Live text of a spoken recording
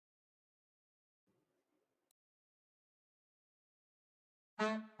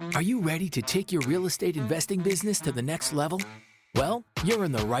Are you ready to take your real estate investing business to the next level? Well, you're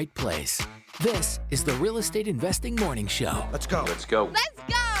in the right place. This is the Real Estate Investing Morning Show. Let's go. Let's go. Let's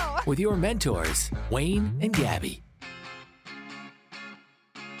go! With your mentors, Wayne and Gabby.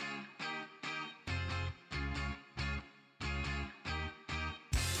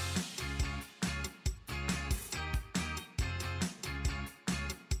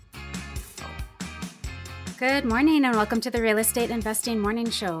 Good morning and welcome to the Real Estate Investing Morning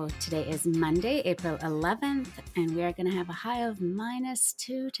Show. Today is Monday, April 11th, and we are going to have a high of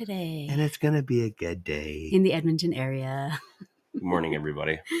 -2 today. And it's going to be a good day. In the Edmonton area. Good morning,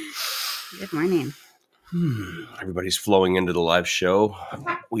 everybody. Good morning. Everybody's flowing into the live show.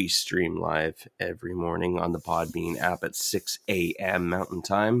 We stream live every morning on the Podbean app at 6 a.m. Mountain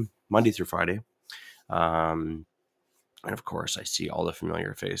Time, Monday through Friday. And of course, I see all the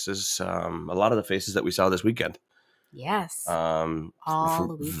familiar faces. A lot of the faces that we saw this weekend. Yes. All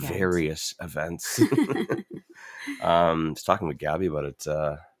the weekend. Various events. I was talking with Gabby about it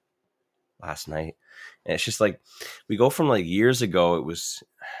last night. And it's just like, we go from like years ago, it was,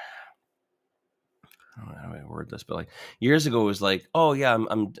 I don't know how I word this, but like years ago, it was like, oh yeah,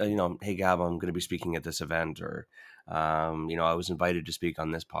 I'm hey Gab, I'm going to be speaking at this event, or, I was invited to speak on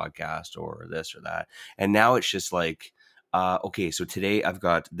this podcast or this or that. And now it's just like, okay, so today I've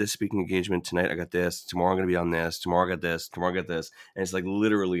got this speaking engagement. Tonight I got this. Tomorrow I'm going to be on this. Tomorrow I got this. Tomorrow I got this. And it's like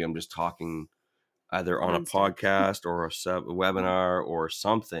literally I'm just talking either on a podcast or a webinar or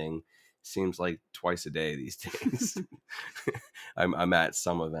something. Seems like twice a day these days. I'm at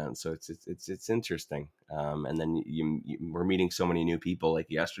some event, so it's interesting. And then we're meeting so many new people. Like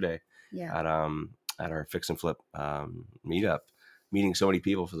yesterday at our fix and flip meetup, meeting so many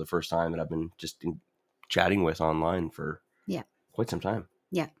people for the first time that I've been just chatting with online for quite some time.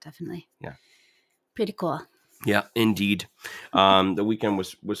 Yeah, definitely. Yeah, pretty cool. Yeah, indeed. The weekend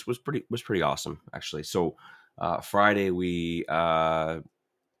was pretty awesome, actually. So Friday we had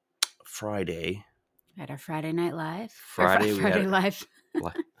our Friday Night Live. Friday Live.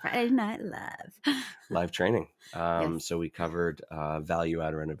 Friday Night Live. Live training. Yes. So we covered value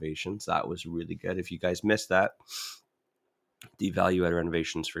add renovations. That was really good. If you guys missed that, the value add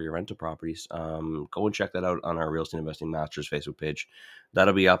renovations for your rental properties, go and check that out on our Real Estate Investing Masters Facebook page.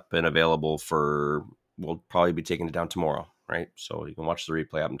 That'll be up and available we'll probably be taking it down tomorrow, right? So you can watch the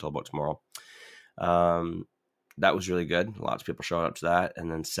replay up until about tomorrow. That was really good. Lots of people showed up to that. And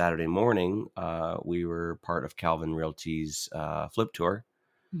then Saturday morning, we were part of Calvin Realty's flip tour.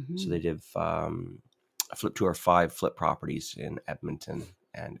 Mm-hmm. So they did a flip tour of 5 flip properties in Edmonton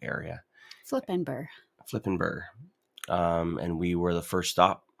and area. Flip and Burr. And we were the first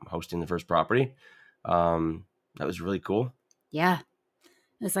stop hosting the first property. That was really cool. Yeah.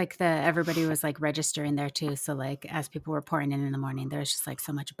 It was like everybody was like registering there too. So like as people were pouring in the morning, there was just like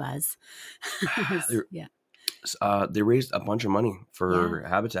so much buzz. They raised a bunch of money for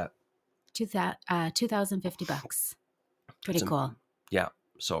Habitat. $2,050. Pretty cool. Yeah.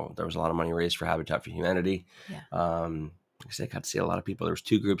 So there was a lot of money raised for Habitat for Humanity. Yeah. Like I said, I got to see a lot of people. There was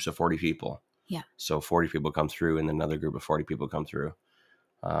 2 groups of 40 people. Yeah. So 40 people come through and then another group of 40 people come through.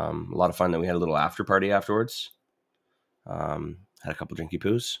 A lot of fun. Then we had a little after party afterwards. Had a couple drinky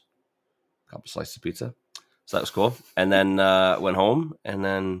poos, a couple slices of pizza. So that was cool. And then went home and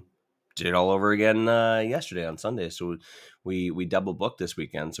then did it all over again yesterday on Sunday. So we double booked this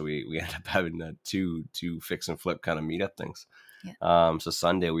weekend. So we ended up having two fix and flip kind of meetup things. Yeah. So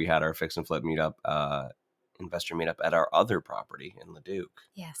Sunday we had our fix and flip meetup, investor meetup at our other property in Leduc.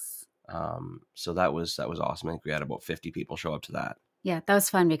 Yes. So that was awesome. I think we had about 50 people show up to that. Yeah, that was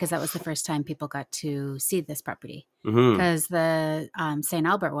fun because that was the first time people got to see this property. Because the St.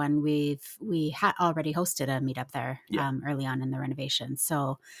 Albert one, we had already hosted a meetup there early on in the renovation.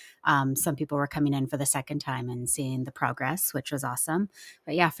 So some people were coming in for the second time and seeing the progress, which was awesome.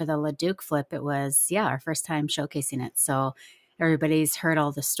 But yeah, for the Leduc flip, it was our first time showcasing it. So everybody's heard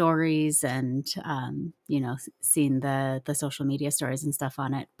all the stories and, seen the social media stories and stuff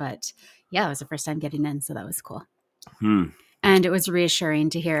on it. But yeah, it was the first time getting in. So that was cool. And it was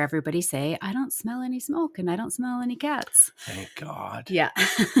reassuring to hear everybody say, I don't smell any smoke and I don't smell any cats. Thank God. Yeah.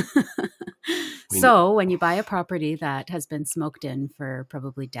 So when you buy a property that has been smoked in for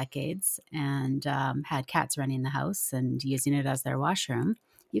probably decades and had cats running the house and using it as their washroom,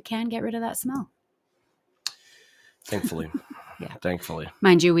 you can get rid of that smell. Thankfully. Yeah. Thankfully.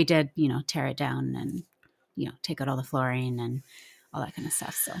 Mind you, we did, tear it down and, take out all the flooring and all that kind of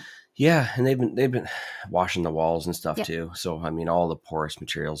stuff. So yeah, and they've been washing the walls and stuff too. So I mean, all the porous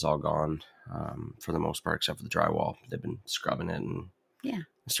material's all gone for the most part, except for the drywall. They've been scrubbing it and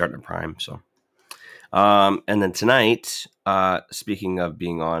starting to prime. So And then tonight, speaking of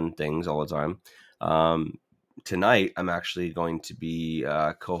being on things all the time, tonight I'm actually going to be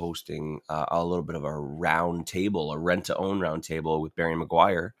co-hosting a little bit of a round table, a rent-to-own round table with Barry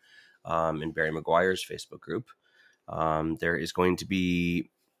McGuire in Barry McGuire's Facebook group. There is going to be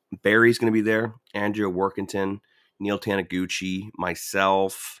Barry's going to be there, Andrea Workington, Neil Taniguchi,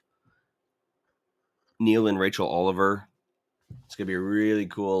 myself, Neil and Rachel Oliver. It's going to be a really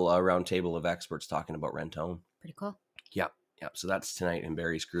cool round table of experts talking about rent-to-own. Pretty cool. Yep. So that's tonight in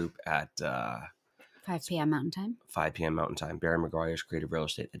Barry's group at 5 p.m. Mountain Time. 5 p.m. Mountain Time. Barry McGuire's Creative Real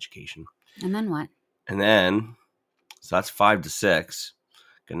Estate Education. And then what? And then, so that's 5 to 6.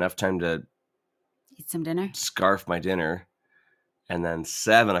 Got enough time to eat some dinner, scarf my dinner, and then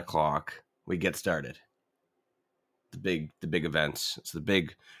 7 o'clock we get started. The big events. It's the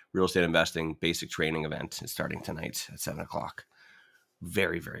big real estate investing basic training event. It's starting tonight at 7 o'clock.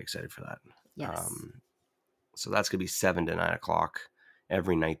 Very, very excited for that. Yes. So that's going to be 7 to 9 o'clock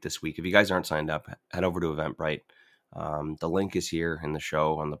every night this week. If you guys aren't signed up, head over to Eventbrite. The link is here in the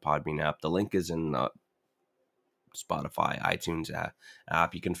show on the Podbean app. The link is in the Spotify, iTunes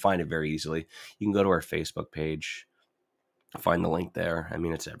app. You can find it very easily. You can go to our Facebook page, find the link there. I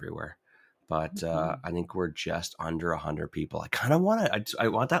mean, it's everywhere. But I think we're just under 100 people. I kind of want to. I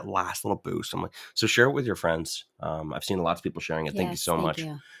want that last little boost. I'm like, so share it with your friends. I've seen lots of people sharing it. Thank you so much.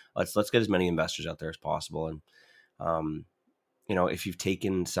 You. Let's get as many investors out there as possible. And if you've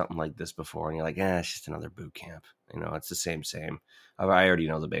taken something like this before and you're like, it's just another boot camp. It's the same. I already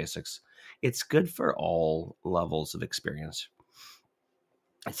know the basics. It's good for all levels of experience.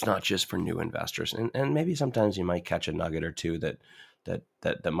 It's not just for new investors, and maybe sometimes you might catch a nugget or two that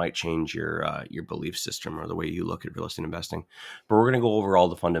might change your belief system or the way you look at real estate investing. But we're going to go over all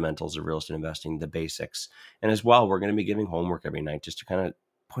the fundamentals of real estate investing, the basics, and as well, we're going to be giving homework every night just to kind of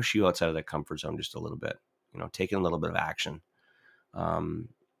push you outside of that comfort zone just a little bit. Taking a little bit of action.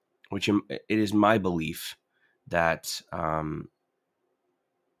 Which it is my belief that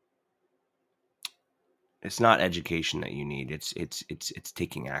it's not education that you need. It's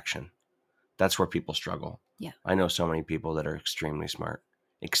taking action. That's where people struggle. Yeah. I know so many people that are extremely smart.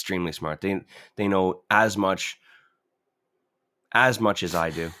 They know as much as I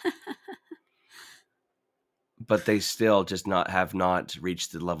do. But they still just have not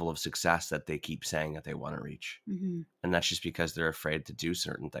reached the level of success that they keep saying that they want to reach. Mm-hmm. And that's just because they're afraid to do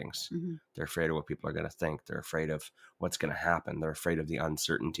certain things. Mm-hmm. They're afraid of what people are going to think. They're afraid of what's going to happen. They're afraid of the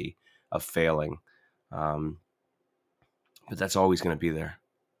uncertainty of failing. But that's always going to be there.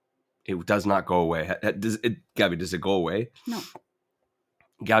 It does not go away. Gabby, does it go away? No.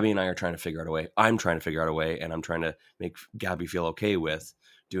 Gabby and I are trying to figure out a way. I'm trying to figure out a way, and I'm trying to make Gabby feel okay with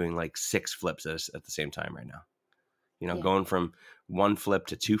doing like 6 flips at the same time right now. Going from 1 flip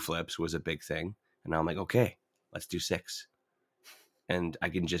to 2 flips was a big thing. And now I'm like, okay, let's do 6. And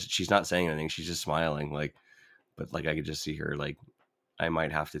she's not saying anything. She's just smiling. But I could just see her, I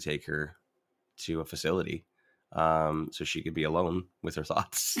might have to take her to a facility so she could be alone with her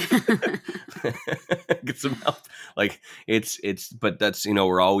thoughts. Get some help. But that's,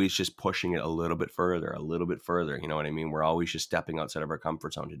 we're always just pushing it a little bit further. You know what I mean? We're always just stepping outside of our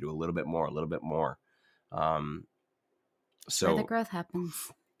comfort zone to do a little bit more. So where the growth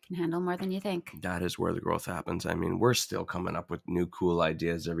happens. Can handle more than you think. That is where the growth happens. I mean, we're still coming up with new cool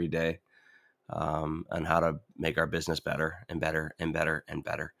ideas every day on how to make our business better and better and better and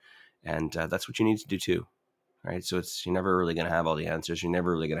better. And that's what you need to do too, right? So you're never really going to have all the answers. You're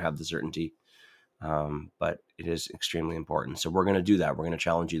never really going to have the certainty, but it is extremely important. So we're going to do that. We're going to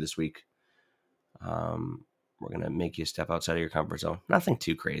challenge you this week. We're going to make you step outside of your comfort zone. Nothing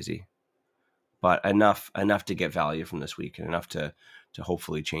too crazy. But enough to get value from this week and enough to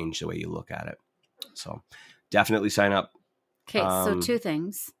hopefully change the way you look at it. So definitely sign up. Okay, so 2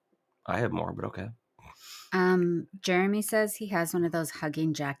 things. I have more, but okay. Jeremy says he has one of those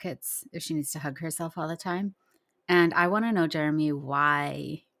hugging jackets if she needs to hug herself all the time. And I want to know, Jeremy,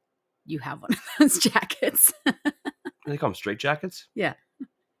 why you have one of those jackets. They call them straight jackets? Yeah.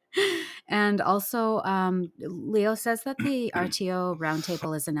 And also, Leo says that the RTO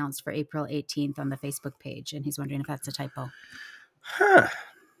roundtable is announced for April 18th on the Facebook page, and he's wondering if that's a typo. Huh.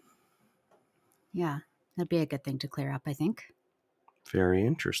 Yeah, that'd be a good thing to clear up, I think. Very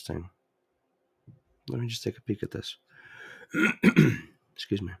interesting. Let me just take a peek at this.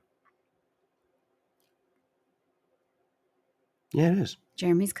 Excuse me. Yeah, it is.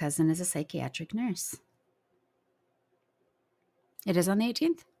 Jeremy's cousin is a psychiatric nurse. It is on the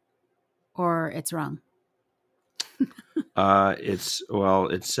 18th? Or it's wrong? It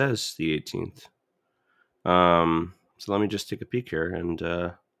says the 18th. So let me just take a peek here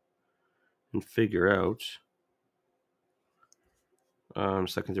and and figure out. I'm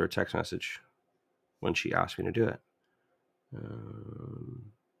just looking through a text message when she asked me to do it.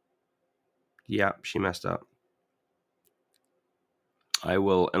 Yeah, she messed up. I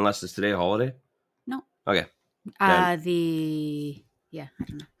will, unless it's today a holiday? No. Okay. I don't know.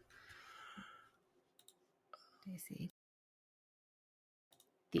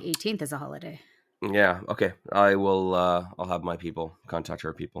 The 18th is a holiday. Yeah, okay. I will, I'll have my people contact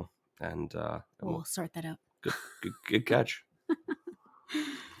her people, and we'll sort that out. Good catch.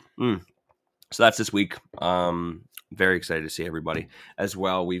 So that's this week. Very excited to see everybody as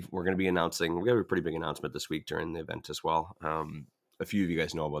well. We're going to be announcing, we have a pretty big announcement this week during the event as well. A few of you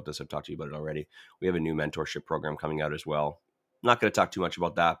guys know about this. I've talked to you about it already. We have a new mentorship program coming out as well. Not going to talk too much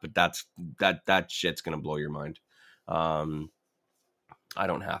about that, but that shit's going to blow your mind. I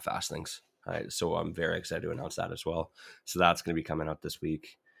don't half-ass things. So I'm very excited to announce that as well. So that's going to be coming out this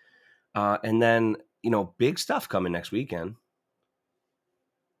week. And then, big stuff coming next weekend.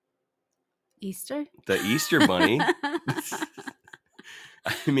 Easter? The Easter Bunny.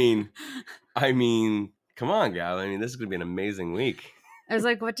 I mean, come on, gal. This is going to be an amazing week. I was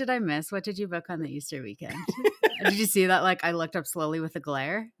like, what did I miss? What did you book on the Easter weekend? Did you see that? Like, I looked up slowly with a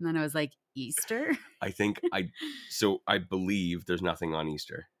glare, and then I was like, Easter? I believe there's nothing on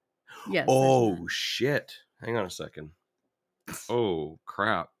Easter. Yes. Oh, shit. Hang on a second. Oh,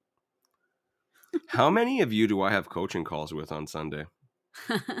 crap. How many of you do I have coaching calls with on Sunday?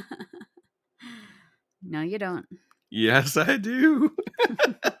 No, you don't. Yes, I do.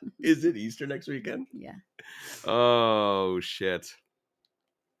 Is it Easter next weekend? Yeah. Oh, shit.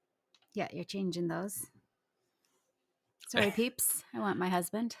 Yeah, you're changing those. Sorry, peeps. I want my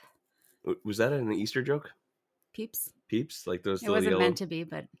husband. Was that an Easter joke? Peeps? Peeps? Like those little yellow... It wasn't yellow... meant to be,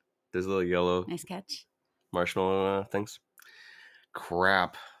 but... Those little yellow... Nice catch. Marshmallow things?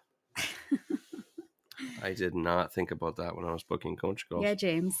 Crap. I did not think about that when I was booking coach calls. Yeah,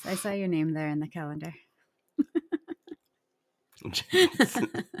 James. I saw your name there in the calendar.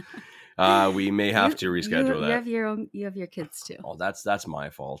 We may have to reschedule that. You have your kids too. Oh, that's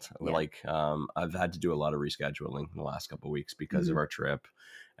my fault. Yeah. I've had to do a lot of rescheduling in the last couple of weeks because of our trip,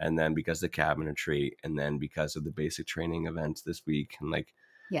 and then because of the cabin retreat, and then because of the basic training events this week, and I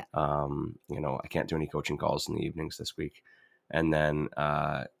can't do any coaching calls in the evenings this week. And then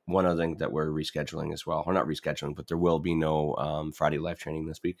one other thing that we're rescheduling as well, or not rescheduling, but there will be no Friday live training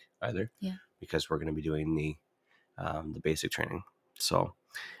this week either. Yeah, because we're going to be doing the basic training. So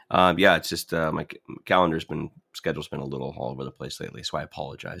it's just my schedule's been a little all over the place lately, so I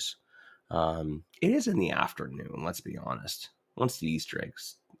apologize. It is in the afternoon, let's be honest. Once the Easter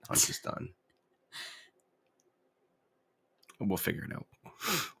eggs hunt is done, we'll figure it out.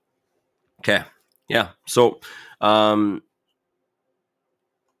 Okay, yeah. So what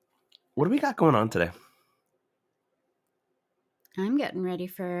do we got going on today? I'm getting ready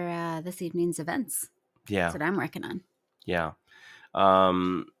for this evening's events. Yeah, that's what I'm working on. Yeah.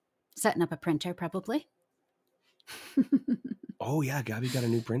 Setting up a printer, probably. Oh, yeah. Gabby got a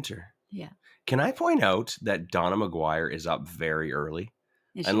new printer. Yeah. Can I point out that Donna McGuire is up very early?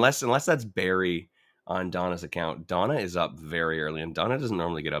 Unless that's Barry on Donna's account. Donna is up very early, and Donna doesn't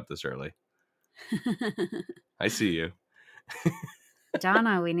normally get up this early. I see you.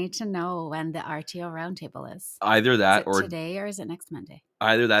 Donna, we need to know when the RTO roundtable is. Either that or today, or is it next Monday?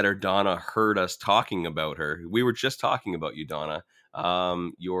 Either that or Donna heard us talking about her. We were just talking about you, Donna.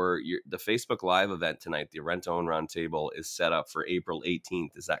 The Facebook Live event tonight, the Rent Own Roundtable, is set up for April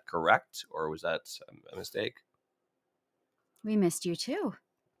 18th. Is that correct, or was that a mistake? We missed you too.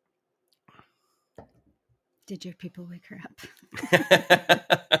 Did your people wake her up?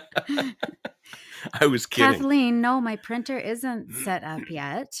 I was kidding. Kathleen, no, my printer isn't set up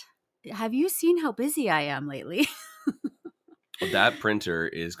yet. Have you seen how busy I am lately? Well, that printer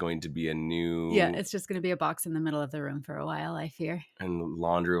is going to be a new... Yeah, it's just going to be a box in the middle of the room for a while, I fear. And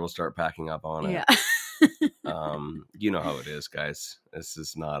laundry will start packing up on it. Yeah. You know how it is, guys. This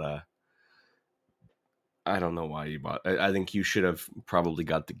is not a... I don't know why you bought... I think you should have probably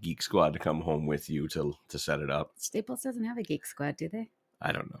got the Geek Squad to come home with you to set it up. Staples doesn't have a Geek Squad, do they?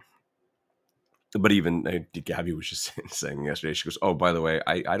 I don't know. But even Gabby was just saying yesterday, she goes, oh, by the way,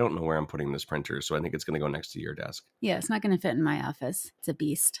 I don't know where I'm putting this printer, so I think it's going to go next to your desk. Yeah, it's not going to fit in my office. It's a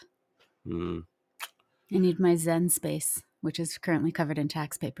beast. I need my Zen space, which is currently covered in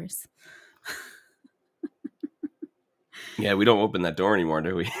tax papers. Yeah, we don't open that door anymore,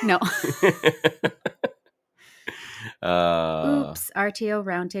 do we? No. Oops. RTO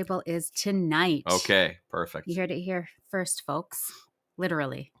Roundtable is tonight. Okay, perfect. You heard it here first, folks.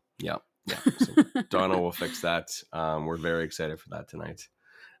 Literally. Yeah. Yeah, so Donna will fix that. We're very excited for that tonight.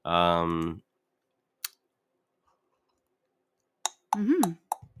 Mm-hmm.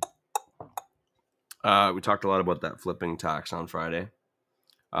 We talked a lot about that flipping tax on Friday.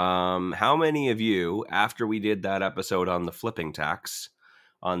 How many of you, after we did that episode on the flipping tax,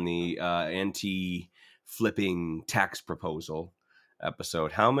 on the anti-flipping tax proposal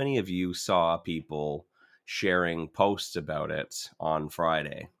episode, how many of you saw people sharing posts about it on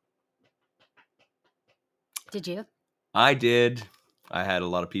Friday? Did you? I did. I had a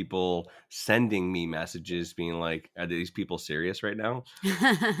lot of people sending me messages being like, are these people serious right now?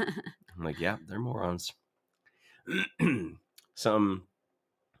 I'm like, yeah, they're morons. Some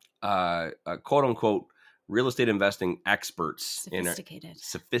quote unquote real estate investing experts,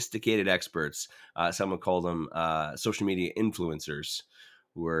 sophisticated experts. Some would call them social media influencers,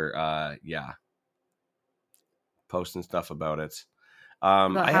 were posting stuff about it.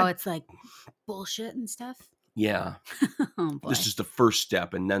 It's like bullshit and stuff. Yeah. Oh, boy. This is the first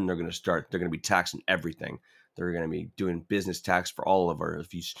step, and then they're going to be taxing everything. They're going to be doing business tax for all of our.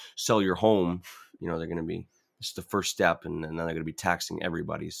 If you sell your home, they're going to be. This is the first step, and then they're going to be taxing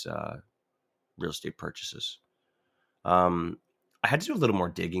everybody's real estate purchases. I had to do a little more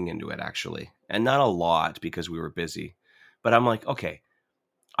digging into it, actually, and not a lot because we were busy. But I'm like, okay,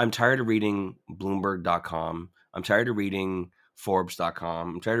 I'm tired of reading Bloomberg.com. I'm tired of reading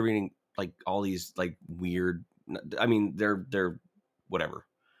Forbes.com. I'm tired of reading like all these like weird. I mean, they're whatever.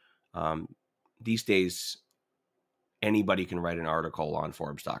 These days, anybody can write an article on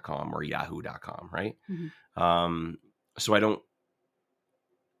Forbes.com or Yahoo.com, right? Mm-hmm. So I don't,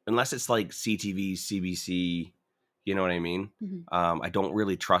 unless it's like CTV, CBC, you know what I mean? Mm-hmm. I don't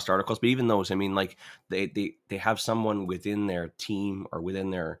really trust articles, but even those, I mean, like they have someone within their team or within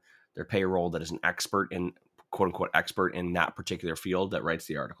their payroll that is an expert in quote unquote expert in that particular field that writes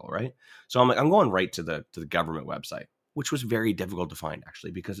the article, right? So I'm like, I'm going right to the government website, which was very difficult to find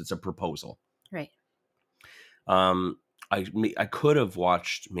actually because it's a proposal, right? I could have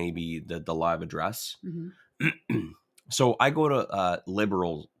watched maybe the live address. Mm-hmm. So I go to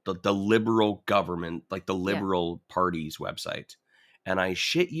the liberal government, like the liberal party's website, and I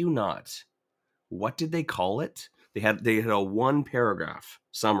shit you not, what did they call it? They had a 1 paragraph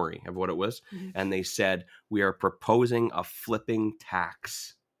summary of what it was, mm-hmm. and they said, we are proposing a flipping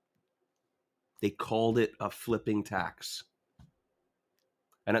tax. They called it a flipping tax.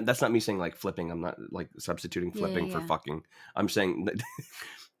 And that's not me saying like flipping. I'm not like substituting flipping for fucking. I'm saying that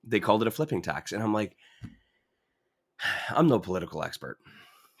they called it a flipping tax. And I'm like, I'm no political expert.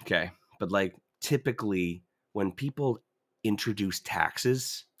 Okay. But like typically when people introduce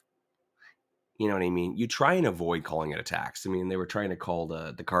taxes, you know what I mean? You try and avoid calling it a tax. I mean, they were trying to call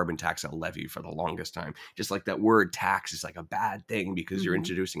the carbon tax a levy for the longest time. Just like that word tax is like a bad thing because mm-hmm. you're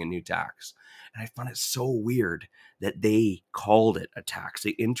introducing a new tax. And I found it so weird that they called it a tax.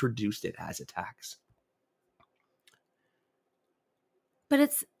 They introduced it as a tax. But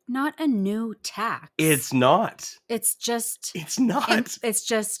it's not a new tax. It's not. It's just. It's not. It's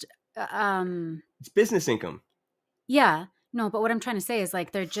just. It's business income. Yeah. No, but what I'm trying to say is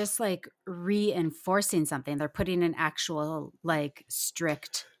like they're just like reinforcing something. They're putting an actual like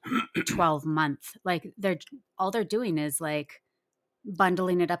strict 12-month. Like all they're doing is like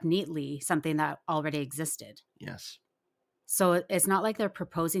bundling it up neatly, something that already existed. Yes. So it's not like they're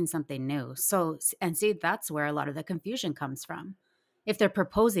proposing something new. So, and see, that's where a lot of the confusion comes from. If they're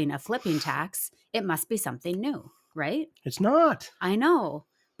proposing a flipping tax, it must be something new, right? It's not. I know,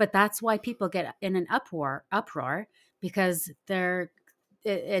 but that's why people get in an uproar because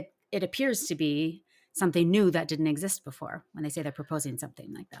it appears to be something new that didn't exist before when they say they're proposing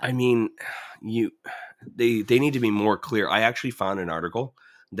something like that. I mean, they need to be more clear. I actually found an article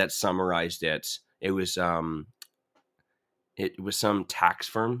that summarized it. It was some tax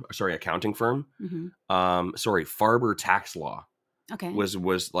firm, accounting firm. Mm-hmm. Farber Tax Law. Okay.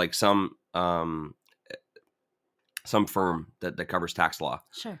 Was like some firm that covers tax law.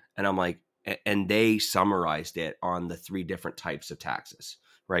 Sure. And I'm like, and they summarized it on the 3 different types of taxes,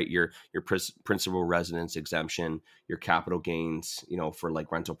 right? Your principal residence exemption, your capital gains, for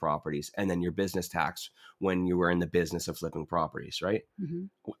like rental properties, and then your business tax when you were in the business of flipping properties, right?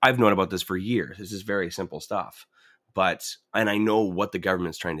 Mm-hmm. I've known about this for years. This is very simple stuff. And I know what the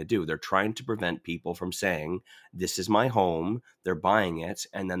government's trying to do. They're trying to prevent people from saying, this is my home, they're buying it,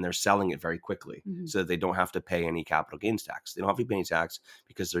 and then they're selling it very quickly mm-hmm. so that they don't have to pay any capital gains tax. They don't have to pay any tax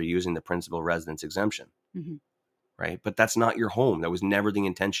because they're using the principal residence exemption, mm-hmm. right? But that's not your home. That was never the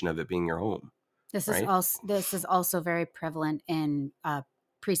intention of it being your home. This is also very prevalent in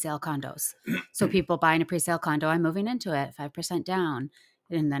pre-sale condos. So people buying a pre-sale condo, I'm moving into it, 5% down,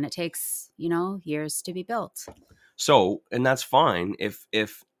 and then it takes, years to be built. So, and that's fine if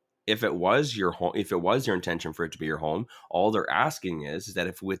if it was your home, if it was your intention for it to be your home, all they're asking is that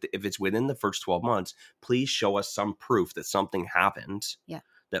if it's within the first 12 months, please show us some proof that something happened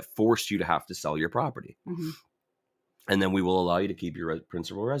that forced you to have to sell your property. And then we will allow you to keep your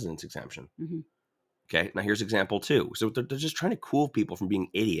principal residence exemption. Okay, now here's example 2. So they're just trying to cool people from being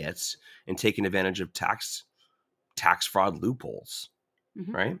idiots and taking advantage of tax fraud loopholes,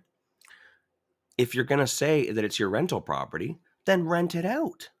 right? If you're going to say that it's your rental property, then rent it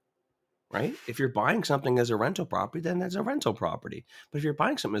out, right? If you're buying something as a rental property, then that's a rental property. But if you're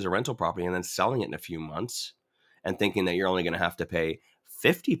buying something as a rental property and then selling it in a few months and thinking that you're only going to have to pay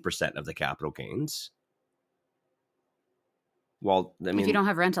 50% of the capital gains, well, I mean, if you don't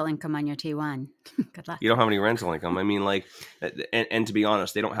have rental income on your T1, good luck. You don't have any rental income. I mean, like, and to be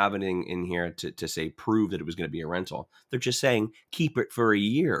honest, they don't have anything in here to say prove that it was going to be a rental. They're just saying keep it for a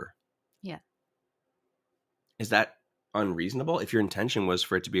year. Yeah. Is that unreasonable? If your intention was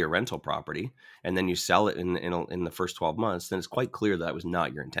for it to be a rental property and then you sell it in the first 12 months, then it's quite clear that was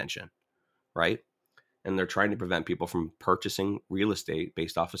not your intention, right? And they're trying to prevent people from purchasing real estate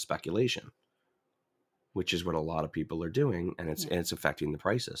based off of speculation, which is what a lot of people are doing, and it's affecting the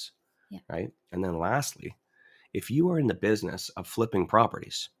prices, right? And then lastly, if you are in the business of flipping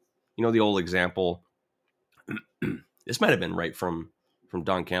properties, you know the old example, this might have been right from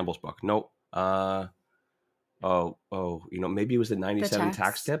Don Campbell's book. No, maybe it was the 97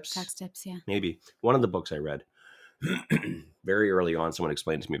 tax tips. Tax tips, yeah. Maybe. One of the books I read very early on, someone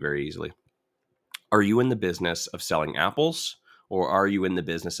explained it to me very easily. Are you in the business of selling apples, or are you in the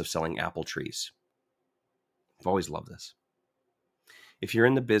business of selling apple trees? I've always loved this. If you're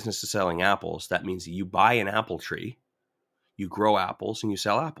in the business of selling apples, that means that you buy an apple tree, you grow apples, and you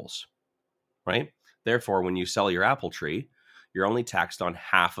sell apples, right? Therefore, when you sell your apple tree, you're only taxed on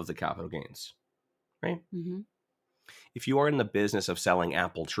half of the capital gains, right? If you are in the business of selling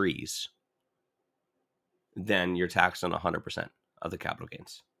apple trees, then you're taxed on 100% of the capital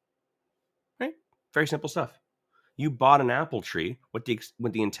gains, right? Very simple stuff. You bought an apple tree with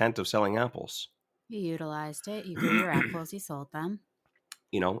the intent of selling apples. You utilized it. You grew your apples. You sold them.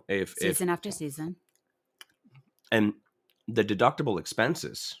 You know, if season after season. And the deductible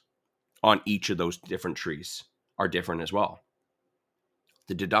expenses on each of those different trees are different as well.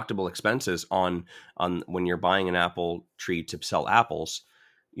 The deductible expenses on when you're buying an apple tree to sell apples,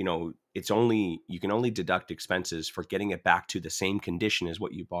 you know, you can only deduct expenses for getting it back to the same condition as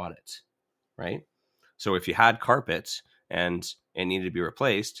what you bought it, right? So if you had carpet and it needed to be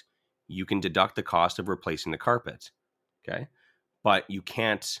replaced, you can deduct the cost of replacing the carpet, okay? But you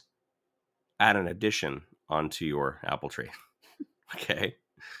can't add an addition onto your apple tree, okay?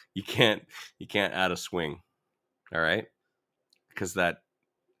 You can't add a swing, all right? Because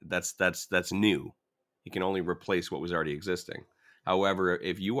that's new. You can only replace what was already existing. However,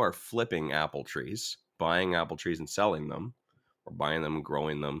 if you are flipping apple trees, buying apple trees and selling them, or buying them,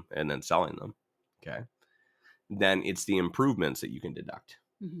 growing them, and then selling them, okay, then it's the improvements that you can deduct.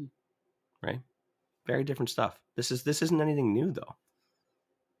 Right? Very different stuff. This isn't anything new though.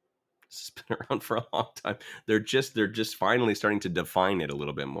 This has been around for a long time. They're just finally starting to define it a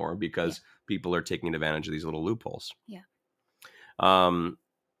little bit more because people are taking advantage of these little loopholes. Yeah.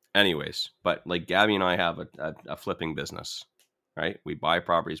 Anyways, but like Gabby and I have a flipping business, right? We buy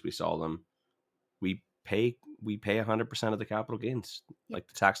properties, we sell them. We pay 100% of the capital gains, like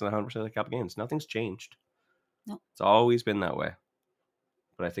the tax on 100% of the capital gains. Nothing's changed. No. It's always been that way.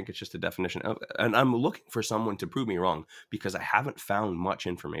 But I think it's just a definition of, and I'm looking for someone to prove me wrong because I haven't found much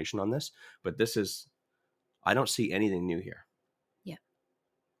information on this, but I don't see anything new here. Yeah.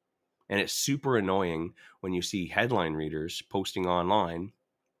 And it's super annoying when you see headline readers posting online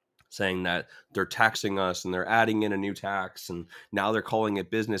saying that they're taxing us and they're adding in a new tax and now they're calling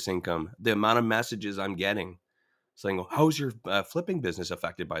it business income. The amount of messages I'm getting saying, how's your flipping business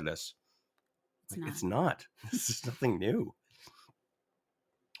affected by this? It's not. This is nothing new.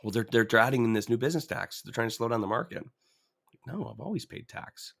 Well, they're adding in this new business tax. They're trying to slow down the market. No, I've always paid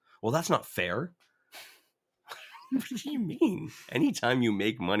tax. Well, that's not fair. What do you mean? Anytime you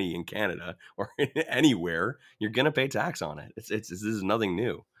make money in Canada or anywhere, you're going to pay tax on it. This is nothing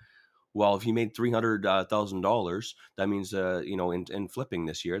new. Well, if you made $300,000, that means, in flipping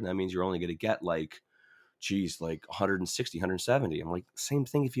this year, that means you're only going to get like 160, 170. I'm like, same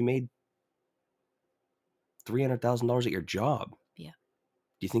thing if you made $300,000 at your job. Yeah.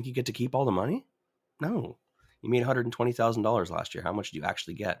 Do you think you get to keep all the money? No. You made $120,000 last year. How much did you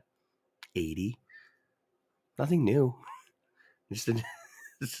actually get? 80. Nothing new. This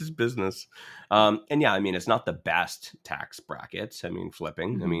is business. And yeah, I mean, it's not the best tax brackets. I mean,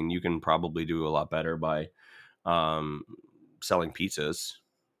 flipping. Mm-hmm. I mean, you can probably do a lot better by selling pizzas,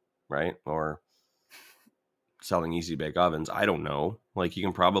 right? Or selling easy bake ovens. I don't know. Like you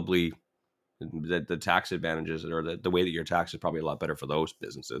can probably, the tax advantages or the way that you're taxed is probably a lot better for those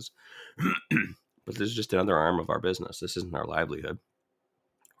businesses. But this is just another arm of our business. This isn't our livelihood,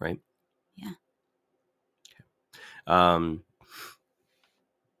 right? Yeah. I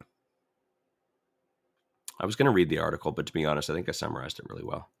was going to read the article, but to be honest, I think I summarized it really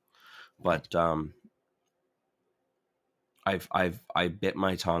well. But I bit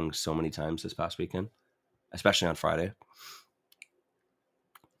my tongue so many times this past weekend, especially on Friday.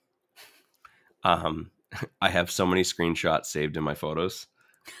 I have so many screenshots saved in my photos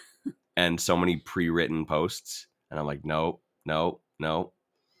and so many pre-written posts, and I'm like, no,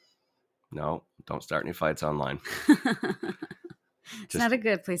 don't start any fights online. It's not a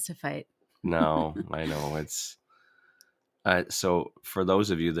good place to fight. No, I know it's. So for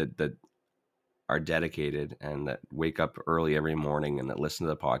those of you that are dedicated and that wake up early every morning and that listen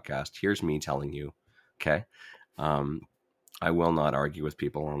to the podcast, here's me telling you, okay, I will not argue with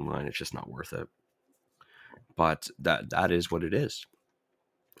people online. It's just not worth it. But that is what it is.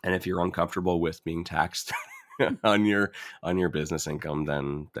 And if you're uncomfortable with being taxed on your business income,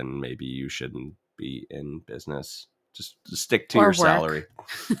 then maybe you shouldn't be in business. Just stick to your salary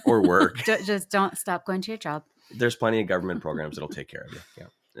or work. Just don't stop going to your job. There's plenty of government programs that'll take care of you. Yeah,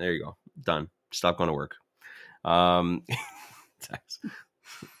 there you go. Done. Stop going to work. Yeah.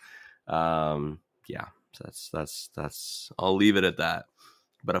 That's. I'll leave it at that.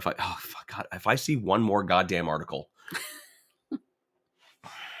 But if I see one more goddamn article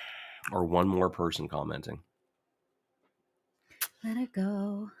or one more person commenting, let it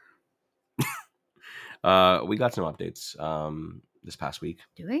go. We got some updates this past week.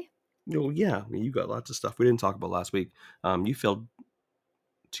 Do we? Oh yeah, you got lots of stuff we didn't talk about last week. You filled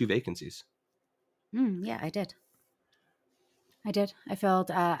 2 vacancies. Yeah, I did. I filled,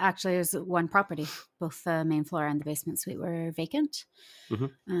 actually, it was one property. Both the main floor and the basement suite were vacant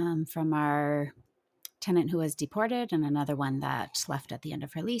from our tenant who was deported and another one that left at the end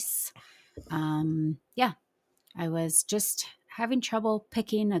of her lease. Yeah, I was just having trouble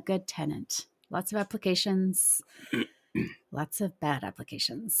picking a good tenant. Lots of applications, lots of bad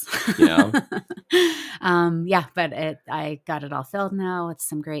applications. Yeah. Yeah, but I got it all filled now with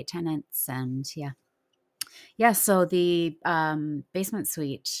some great tenants, and yeah. So the basement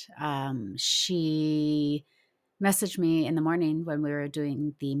suite, she messaged me in the morning when we were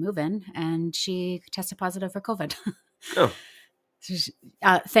doing the move-in, and she tested positive for COVID. Oh. So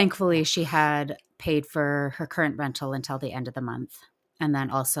thankfully, she had paid for her current rental until the end of the month, and then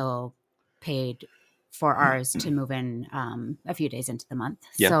also paid for ours to move in a few days into the month.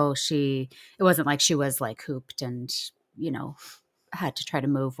 Yeah. So it wasn't like she was like hooped and, had to try to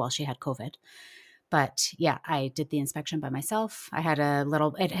move while she had COVID. But yeah, I did the inspection by myself. I had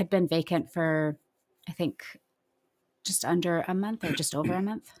it had been vacant for, I think, just under a month or just over a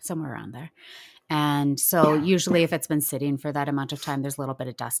month, somewhere around there. And so usually if it's been sitting for that amount of time, there's a little bit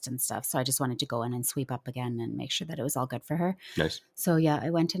of dust and stuff. So I just wanted to go in and sweep up again and make sure that it was all good for her. Nice. So yeah, I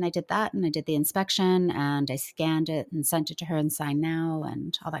went and I did that, and I did the inspection, and I scanned it and sent it to her and signed now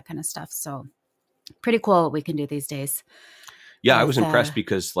and all that kind of stuff. So pretty cool what we can do these days. Yeah, I was impressed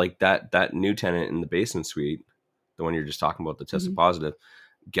because like that new tenant in the basement suite, the one you're just talking about that tested positive,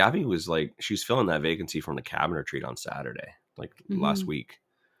 Gabby was like, she's filling that vacancy from the cabinet retreat on Saturday, like last week.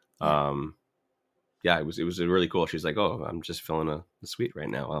 Yeah, it was really cool. She's like, oh, I'm just filling the suite right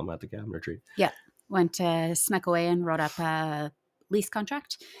now while I'm at the cabinet retreat. Yeah, went to smack away and wrote up a lease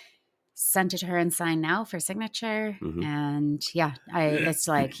contract, sent it to her and signed now for signature. And yeah, it's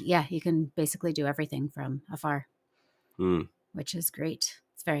like, yeah, you can basically do everything from afar. Which is great.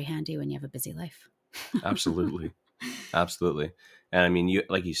 It's very handy when you have a busy life. Absolutely. Absolutely. And I mean, you,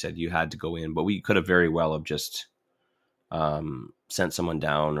 like you said, you had to go in, but we could have very well have just sent someone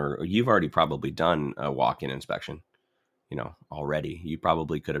down, or you've already probably done a walk-in inspection, already. You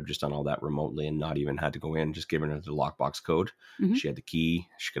probably could have just done all that remotely and not even had to go in, just given her the lockbox code. She had the key.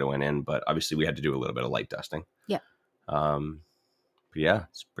 She could have went in, but obviously we had to do a little bit of light dusting. Yeah. But yeah,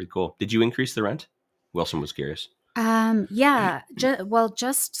 it's pretty cool. Did you increase the rent? Wilson was curious. Yeah,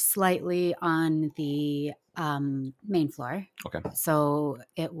 just slightly on the main floor. Okay. So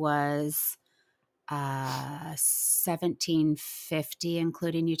it was $1,750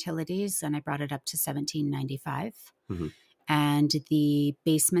 including utilities, and I brought it up to $1,795. And the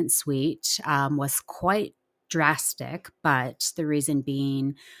basement suite was quite drastic, but the reason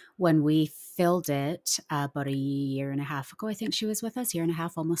being, when we filled it about a year and a half ago, I think she was with us, year and a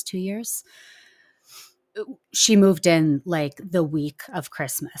half, almost 2 years. she moved in like the week of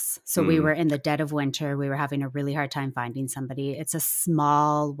Christmas. So we were in the dead of winter. We were having a really hard time finding somebody. It's a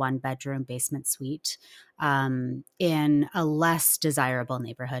small 1-bedroom basement suite in a less desirable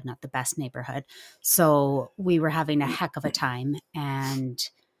neighborhood, not the best neighborhood. So we were having a heck of a time. And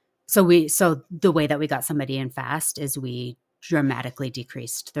so the way that we got somebody in fast is we dramatically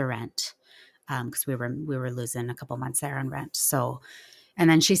decreased the rent because we were losing a couple months there on rent. So, and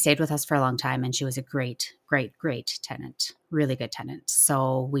then she stayed with us for a long time, and she was a great tenant, really good tenant.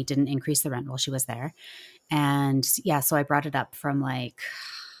 So we didn't increase the rent while she was there. And yeah, so I brought it up from like,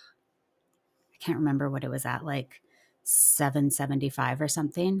 I can't remember what it was at, like $775 or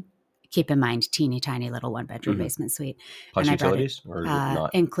something. Keep in mind, teeny tiny little 1-bedroom basement suite. Plus and utilities or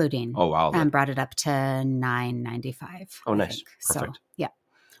not? Including. Oh, wow. And brought it up to $995. Oh, nice. Think. Perfect. So yeah,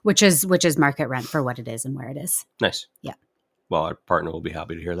 which is market rent for what it is and where it is. Nice. Yeah. Well, our partner will be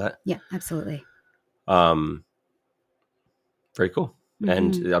happy to hear that. Yeah, absolutely. Very cool.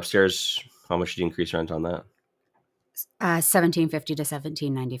 And upstairs, how much did you increase rent on that? $1,750 to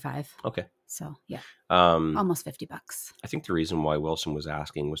 $1,795. Okay. So yeah, almost $50. I think the reason why Wilson was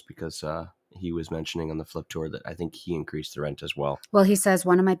asking was because he was mentioning on the flip tour that I think he increased the rent as well. Well, he says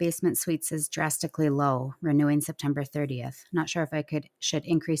one of my basement suites is drastically low, renewing September 30th. Not sure if I should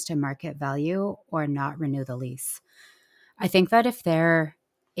increase to market value or not renew the lease. I think that if they're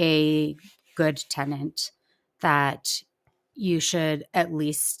a good tenant, that you should at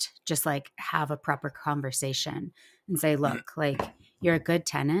least just like have a proper conversation and say, look, like you're a good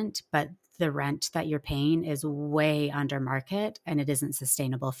tenant, but the rent that you're paying is way under market and it isn't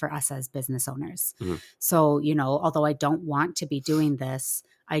sustainable for us as business owners. So, you know, although I don't want to be doing this,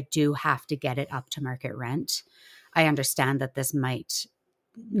 I do have to get it up to market rent. I understand that this may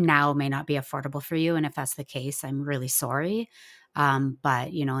not be affordable for you. And if that's the case, I'm really sorry.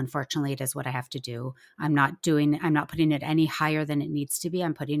 But, you know, unfortunately, it is what I have to do. I'm not putting it any higher than it needs to be.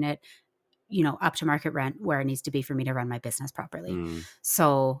 I'm putting it, you know, up to market rent where it needs to be for me to run my business properly.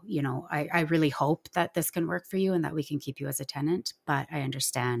 So, you know, I really hope that this can work for you and that we can keep you as a tenant. But I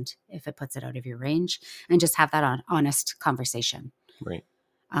understand if it puts it out of your range, and just have that honest conversation. Right.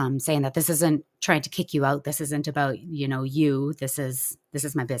 Saying that this isn't trying to kick you out. This isn't about, you know, you. This is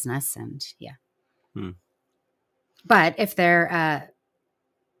my business, and yeah. But if they're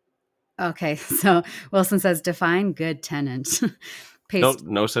okay, so Wilson says define good tenant.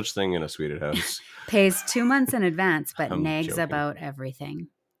 No such thing in a suited house. Pays 2 months in advance, but nags about everything.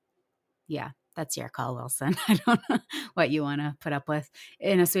 Yeah, that's your call, Wilson. I don't know what you want to put up with.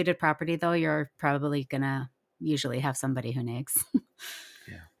 In a suited property, though, you're probably gonna usually have somebody who nags.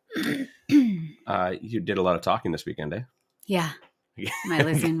 Yeah. You did a lot of talking this weekend, eh? Yeah. Am I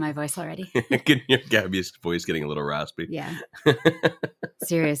losing my voice already? Can hear Gabby's voice getting a little raspy. Yeah.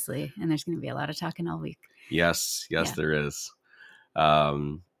 Seriously. And there's going to be a lot of talking all week. Yes, there is.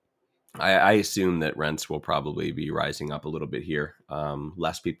 I assume that rents will probably be rising up a little bit here.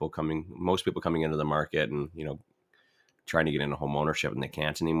 Most people coming into the market and, you know, trying to get into home ownership and they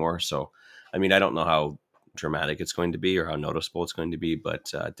can't anymore. So, I mean, I don't know how dramatic it's going to be or how noticeable it's going to be,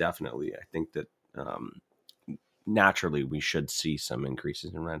 but definitely I think that naturally we should see some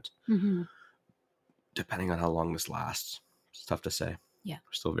increases in rent, depending on how long this lasts. It's tough to say. Yeah.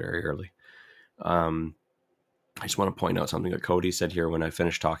 We're still very early. I just want to point out something that Cody said here when I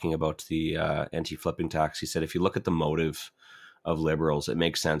finished talking about the anti-flipping tax. He said, if you look at the motive of Liberals, it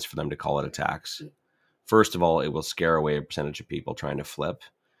makes sense for them to call it a tax. First of all, it will scare away a percentage of people trying to flip,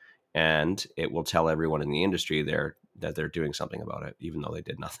 and it will tell everyone in the industry that they're doing something about it, even though they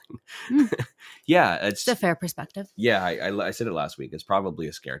did nothing. Yeah. It's a fair perspective. Yeah. I said it last week. It's probably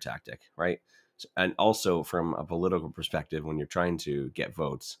a scare tactic, right? And also from a political perspective, when you're trying to get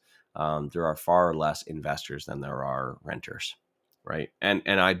votes, there are far less investors than there are renters, right? And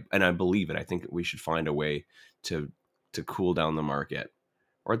I believe it. I think we should find a way to cool down the market,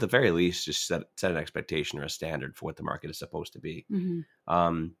 or at the very least, just set an expectation or a standard for what the market is supposed to be.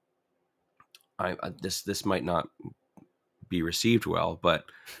 This might not be received well, but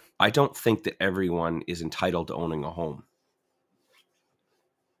I don't think that everyone is entitled to owning a home.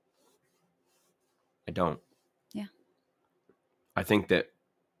 I don't. Yeah. I think that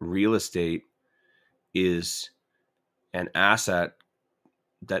real estate is an asset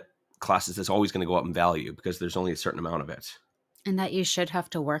that classes is always going to go up in value because there's only a certain amount of it. And that you should have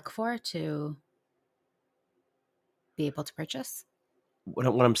to work for to be able to purchase. What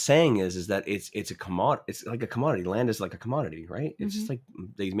I'm saying is that it's a commodity. It's like a commodity. Land is like a commodity, right? It's just like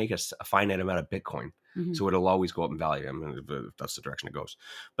they make a finite amount of Bitcoin, so it'll always go up in value. I mean, if that's the direction it goes.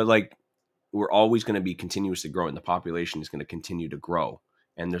 But like, we're always going to be continuously growing. The population is going to continue to grow,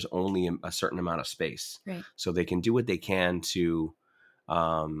 and there's only a certain amount of space. Right. So they can do what they can to,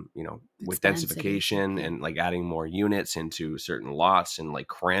 with Expand cities. densification Yeah. and like adding more units into certain lots and like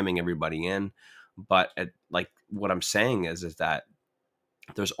cramming everybody in. But like what I'm saying is that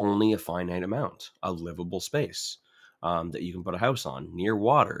there's only a finite amount of livable space that you can put a house on near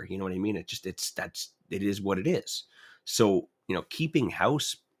water. You know what I mean? It is what it is. So, keeping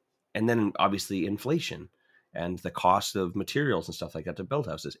house, and then obviously inflation and the cost of materials and stuff like that to build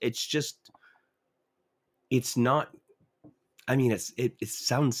houses. It's not, I mean, it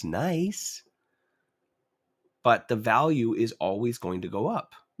sounds nice, but the value is always going to go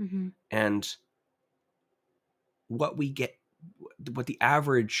up. Mm-hmm. And what the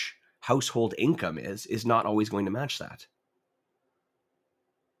average household income is not always going to match that.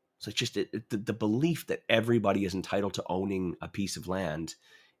 So it's just the belief that everybody is entitled to owning a piece of land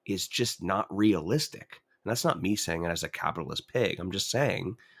is just not realistic. And that's not me saying it as a capitalist pig. I'm just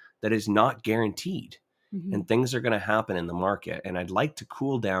saying that it's not guaranteed. Mm-hmm. And things are going to happen in the market. And I'd like to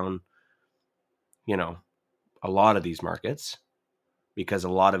cool down, a lot of these markets, because a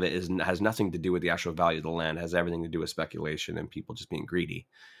lot of it has nothing to do with the actual value of the land. It has everything to do with speculation and people just being greedy.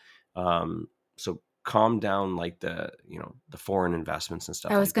 So calm down, like the foreign investments and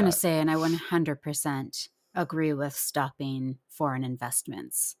stuff. I was like going to that. say, and I 100% agree with stopping foreign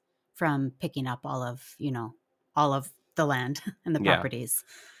investments from picking up all of the land and the properties.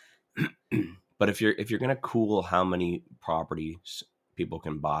 But if you're going to cool how many properties people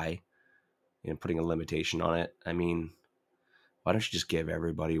can buy, putting a limitation on it, I mean, why don't you just give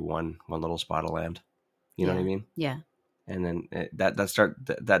everybody one little spot of land? You know what I mean? Yeah. And then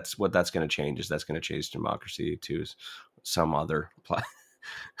that's what that's going to change, is that's going to change democracy to some other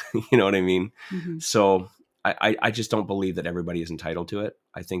you know what I mean? Mm-hmm. So I just don't believe that everybody is entitled to it.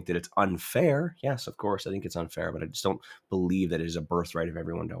 I think that it's unfair. Yes, of course, I think it's unfair, but I just don't believe that it is a birthright of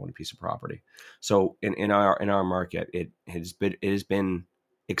everyone to own a piece of property. So in our market, it has been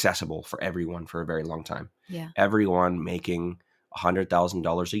accessible for everyone for a very long time. Yeah. Everyone making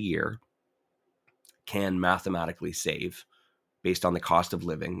 $100,000 a year can mathematically save, based on the cost of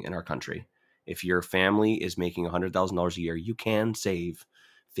living in our country. If your family is making $100,000 a year, you can save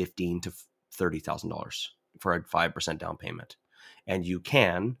 $15,000 to $30,000 for a 5% down payment. And you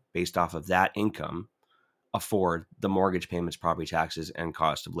can, based off of that income, afford the mortgage payments, property taxes, and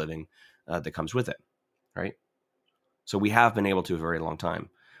cost of living that comes with it, right? So we have been able to for a very long time.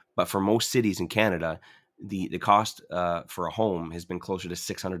 But for most cities in Canada, the cost for a home has been closer to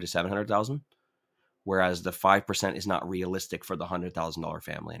 $600,000 to $700,000. Whereas the 5% is not realistic for the $100,000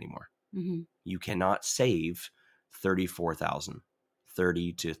 family anymore. Mm-hmm. You cannot save $34,000,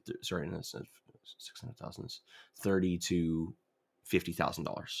 $600,000, $30,000 to $50,000.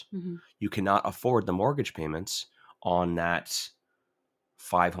 Mm-hmm. You cannot afford the mortgage payments on that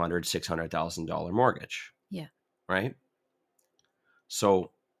 $500,000, $600,000 mortgage. Yeah. Right.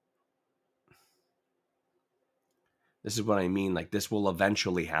 So this is what I mean. Like, this will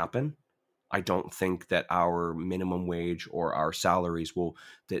eventually happen. I don't think that our minimum wage or our salaries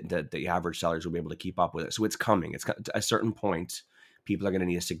that the average salaries will be able to keep up with it. So it's coming. It's at a certain point, people are going to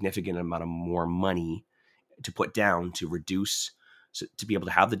need a significant amount of more money to put down to reduce, to be able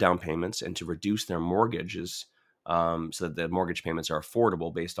to have the down payments and to reduce their mortgages, so that the mortgage payments are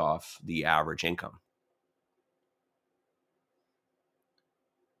affordable based off the average income.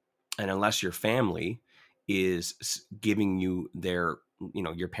 And unless your family is giving you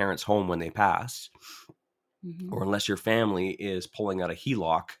your parents' home when they pass, Mm-hmm. or unless your family is pulling out a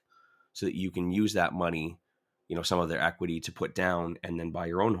HELOC so that you can use that money, some of their equity to put down and then buy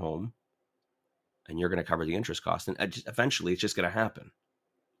your own home, and you're going to cover the interest cost. And eventually it's just going to happen.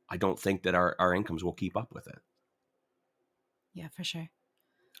 I don't think that our incomes will keep up with it. Yeah, for sure.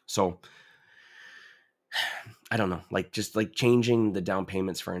 So I don't know, just changing the down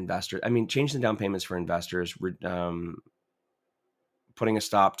payments for investors. I mean, changing the down payments for investors, putting a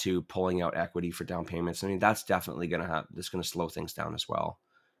stop to pulling out equity for down payments. I mean, that's definitely going to slow things down as well.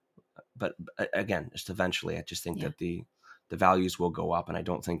 But again, just eventually, I just think that the values will go up, and I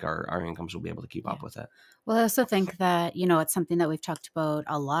don't think our incomes will be able to keep up with it. Well, I also think that, it's something that we've talked about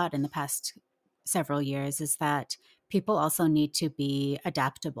a lot in the past several years, is that people also need to be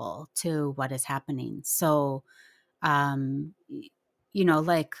adaptable to what is happening. So,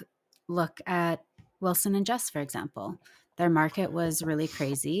 look at Wilson and Jess, for example. Their market was really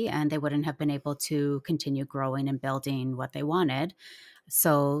crazy, and they wouldn't have been able to continue growing and building what they wanted.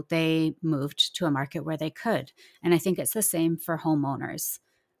 So they moved to a market where they could. And I think it's the same for homeowners.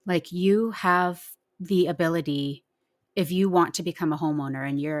 Like, you have the ability if you want to become a homeowner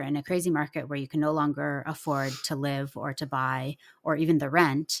and you're in a crazy market where you can no longer afford to live or to buy or even the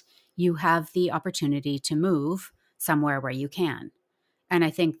rent, you have the opportunity to move somewhere where you can. And I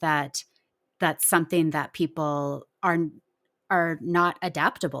think that that's something that people are not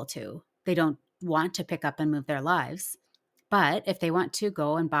adaptable to. They don't want to pick up and move their lives. But if they want to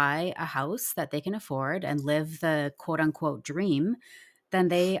go and buy a house that they can afford and live the quote unquote dream, then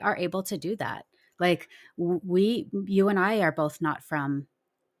they are able to do that. Like you and I are both not from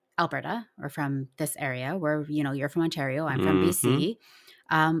Alberta or from this area where, you're from Ontario, I'm from Mm-hmm.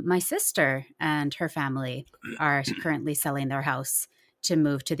 BC. My sister and her family are currently selling their house to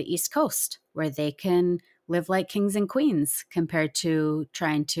move to the East Coast where they can live like kings and queens compared to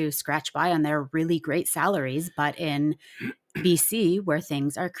trying to scratch by on their really great salaries, but in BC where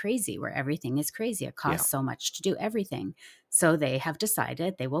things are crazy, where everything is crazy. It costs so much to do everything. So they have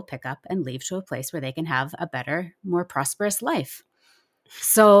decided they will pick up and leave to a place where they can have a better, more prosperous life.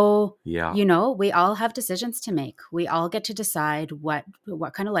 So, we all have decisions to make. We all get to decide what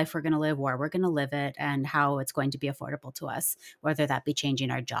kind of life we're going to live, where we're going to live it, and how it's going to be affordable to us, whether that be changing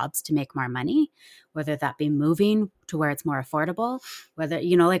our jobs to make more money, whether that be moving to where it's more affordable, whether,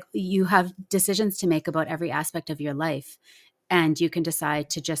 you have decisions to make about every aspect of your life. And you can decide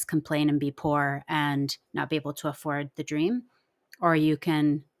to just complain and be poor and not be able to afford the dream, or you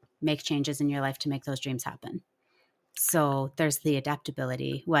can make changes in your life to make those dreams happen. So there's the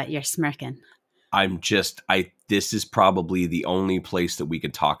adaptability. What, you're smirking? This is probably the only place that we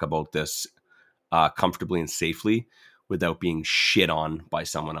could talk about this comfortably and safely without being shit on by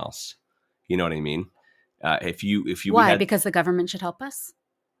someone else. You know what I mean? If you Why? Because the government should help us?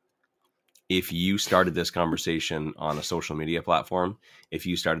 If you started this conversation on a social media platform, if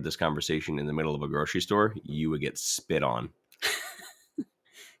you started this conversation in the middle of a grocery store, you would get spit on.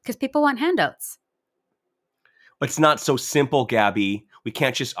 Because people want handouts. But it's not so simple, Gabby. We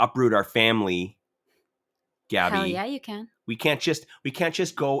can't just uproot our family, Gabby. Hell yeah, you can. We can't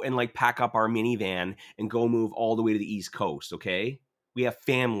just go and like pack up our minivan and go move all the way to the East Coast, okay? We have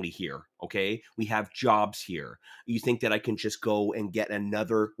family here, okay? We have jobs here. You think that I can just go and get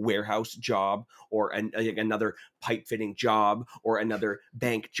another warehouse job or another pipe fitting job or another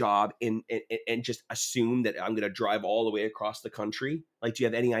bank job and just assume that I'm going to drive all the way across the country? Like, do you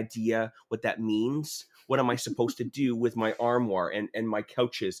have any idea what that means? What am I supposed to do with my armoire and my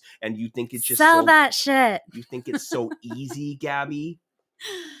couches? And you think it's just sell that shit? You think it's so easy, Gabby?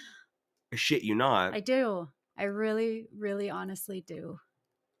 Shit, you not. I do. I really, really honestly do.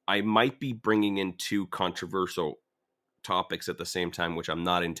 I might be bringing in two controversial topics at the same time, which I'm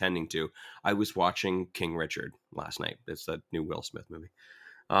not intending to. I was watching King Richard last night. It's that new Will Smith movie.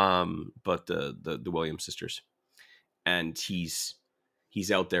 But the Williams sisters. And he's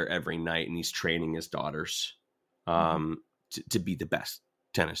out there every night and he's training his daughters to be the best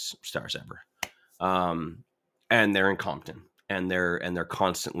tennis stars ever. And they're in Compton and they're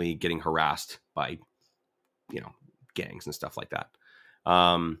constantly getting harassed by gangs and stuff like that.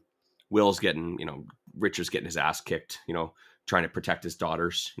 Will's getting, Richard's getting his ass kicked, trying to protect his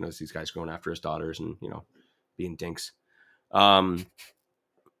daughters. These guys going after his daughters and, being dinks. And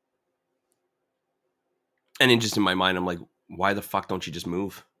then just in my mind, I'm like, why the fuck don't you just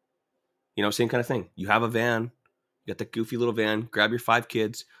move? Same kind of thing. You have a van, you got that goofy little van, grab your 5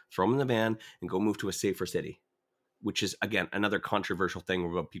 kids, throw them in the van and go move to a safer city, which is, again, another controversial thing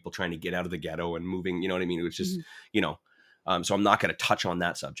about people trying to get out of the ghetto and moving, you know what I mean? It's just, so I'm not going to touch on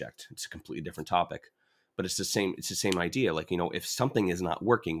that subject. It's a completely different topic, but it's the same idea. Like, if something is not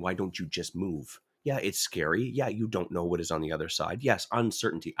working, why don't you just move? Yeah, it's scary. Yeah, you don't know what is on the other side. Yes,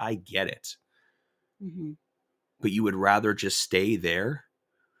 uncertainty. I get it. Mm-hmm. But you would rather just stay there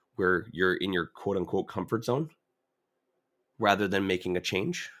where you're in your quote unquote comfort zone rather than making a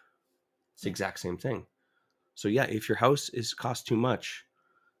change. It's the exact same thing. So yeah, if your house costs too much,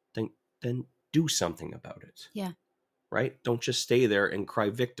 then do something about it. Yeah. Right? Don't just stay there and cry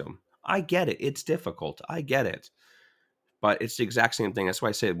victim. I get it. It's difficult. I get it. But it's the exact same thing. That's why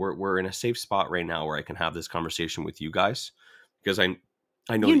I said we're in a safe spot right now where I can have this conversation with you guys because I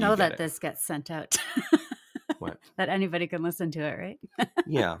know that this gets sent out. What? That anybody can listen to it, right?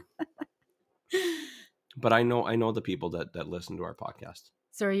 Yeah. But I know the people that listen to our podcast.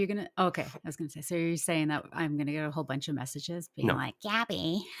 So are you going to, okay, I was going to say, so you're saying that I'm going to get a whole bunch of messages being like,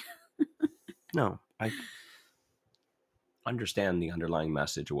 Gabby. No, I understand the underlying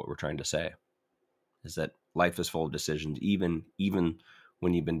message of what we're trying to say is that life is full of decisions, even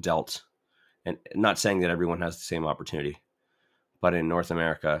when you've been dealt. And not saying that everyone has the same opportunity, but in North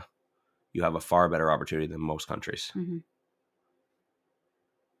America, you have a far better opportunity than most countries. Mm-hmm.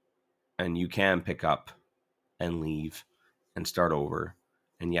 And you can pick up and leave and start over.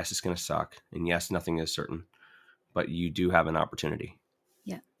 And yes, it's going to suck. And yes, nothing is certain, but you do have an opportunity.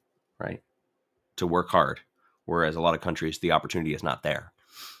 Yeah. Right. To work hard. Whereas a lot of countries, the opportunity is not there.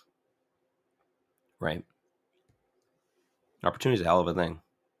 Right. Opportunity is a hell of a thing.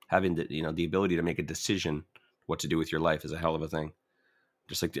 Having the ability to make a decision what to do with your life is a hell of a thing.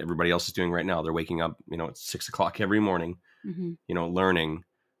 Just like everybody else is doing right now. They're waking up, at 6 o'clock every morning, learning.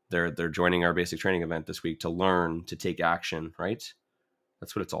 They're joining our basic training event this week to learn, to take action, right?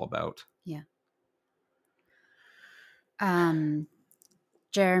 That's what it's all about. Yeah.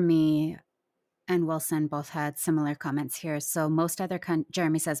 Jeremy and Wilson both had similar comments here. So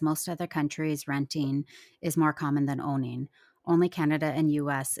Jeremy says most other countries renting is more common than owning. Only Canada and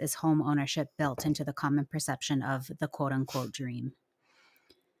US is home ownership built into the common perception of the quote unquote dream.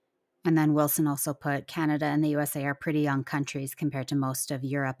 And then Wilson also put Canada and the USA are pretty young countries compared to most of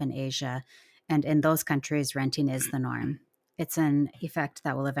Europe and Asia. And in those countries, renting is the norm. It's an effect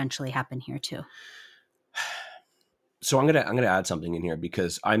that will eventually happen here too. So I'm gonna add something in here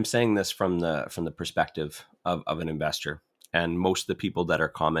because I'm saying this from the perspective of an investor, and most of the people that are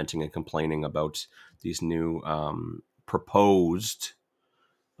commenting and complaining about these new proposed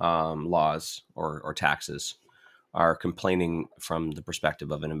laws or taxes are complaining from the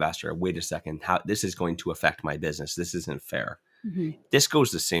perspective of an investor. Wait a second, how this is going to affect my business? This isn't fair. Mm-hmm. This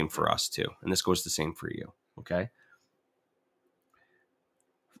goes the same for us too, and this goes the same for you. Okay.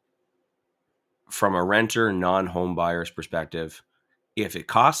 From a renter, non-home buyer's perspective, if it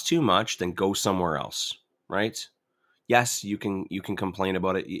costs too much, then go somewhere else, right? Yes, you can complain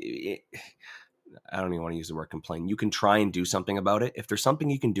about it. I don't even want to use the word complain. You can try and do something about it. If there's something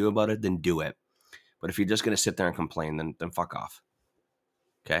you can do about it, then do it. But if you're just going to sit there and complain, then fuck off.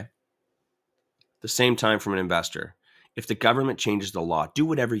 Okay? The same time from an investor. If the government changes the law, do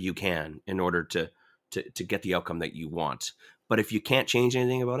whatever you can in order to get the outcome that you want. But if you can't change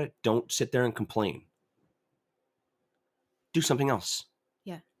anything about it, don't sit there and complain. Do something else.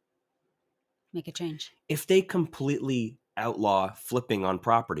 Yeah. Make a change. If they completely outlaw flipping on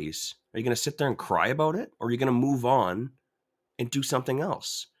properties, are you going to sit there and cry about it? Or are you going to move on and do something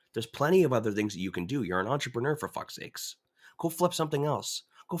else? There's plenty of other things that you can do. You're an entrepreneur, for fuck's sakes. Go flip something else.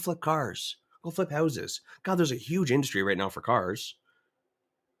 Go flip cars. Go flip houses. God, there's a huge industry right now for cars.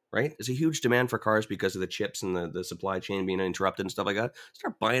 Right? There's a huge demand for cars because of the chips and the supply chain being interrupted and stuff like that.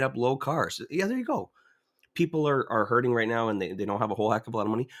 Start buying up low cars. Yeah, there you go. People are hurting right now and they don't have a whole heck of a lot of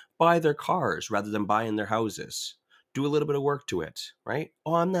money. Buy their cars rather than buying their houses. Do a little bit of work to it, right?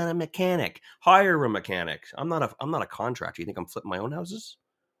 Oh, I'm not a mechanic. Hire a mechanic. I'm not a contractor. You think I'm flipping my own houses?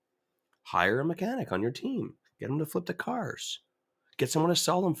 Hire a mechanic on your team. Get them to flip the cars. Get someone to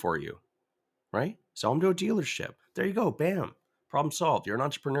sell them for you, right? Sell them to a dealership. There you go. Bam. Problem solved. You're an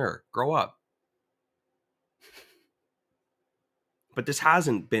entrepreneur. Grow up. But this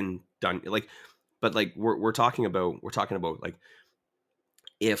hasn't been done. We're talking about like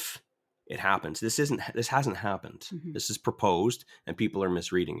if it happens. This hasn't happened. Mm-hmm. This is proposed and people are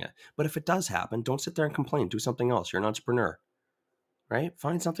misreading it. But if it does happen, don't sit there and complain. Do something else. You're an entrepreneur. Right?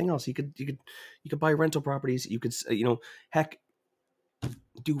 Find something else. You could buy rental properties. You could heck,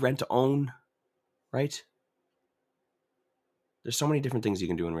 do rent to own, right? There's so many different things you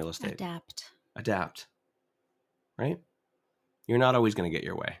can do in real estate. Adapt. Right? You're not always going to get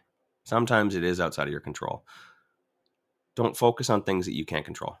your way. Sometimes it is outside of your control. Don't focus on things that you can't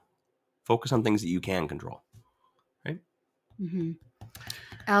control. Focus on things that you can control. Right? Mm-hmm.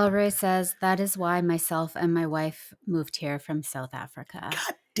 Al Ray says, that is why myself and my wife moved here from South Africa.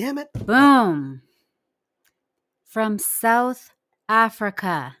 God damn it. Boom. From South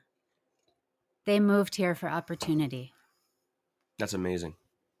Africa. They moved here for opportunity. That's amazing.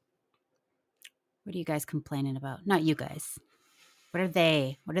 What are you guys complaining about? Not you guys. What are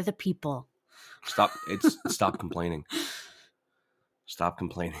they? What are the people? Stop complaining. Stop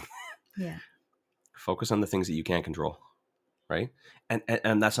complaining. Yeah. Focus on the things that you can't control. Right?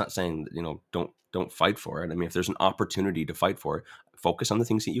 And that's not saying, don't fight for it. I mean, if there's an opportunity to fight for it, focus on the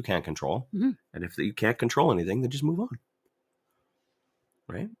things that you can control. Mm-hmm. And if you can't control anything, then just move on.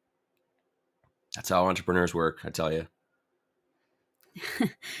 Right? That's how entrepreneurs work, I tell you.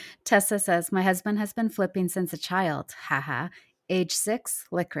 Tessa says, my husband has been flipping since a child. Haha. Age 6,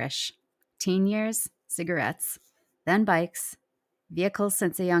 licorice. Teen years, cigarettes. Then bikes. Vehicles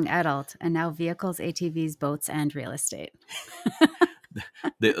since a young adult. And now vehicles, ATVs, boats, and real estate.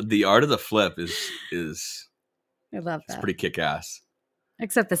 The art of the flip is I love that. It's pretty kick-ass.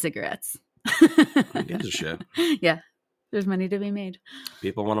 Except the cigarettes. Who gives a shit? Yeah. There's money to be made.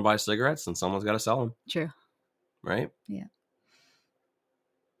 People want to buy cigarettes and someone's got to sell them. True. Right? Yeah.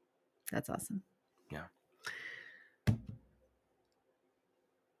 That's awesome. Yeah.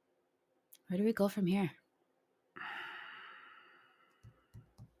 Where do we go from here?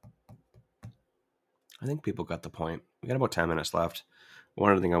 I think people got the point. We got about 10 minutes left.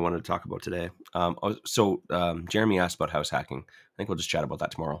 One other thing I wanted to talk about today. Jeremy asked about house hacking. I think we'll just chat about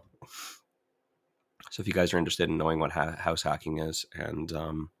that tomorrow. So if you guys are interested in knowing what house hacking is, and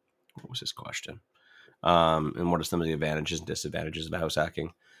what was his question? And what are some of the advantages and disadvantages of house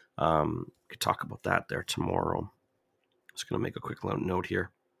hacking? Could talk about that there tomorrow. Just going to make a quick note here.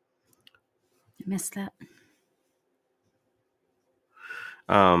 I missed that.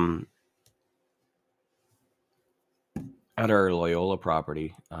 At our Loyola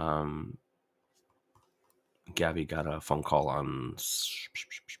property, Gabby got a phone call on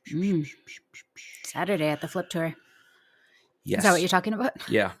Saturday at the flip tour. Yes. Is that what you're talking about?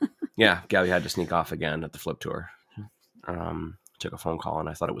 Yeah. Gabby had to sneak off again at the flip tour. Took a phone call, and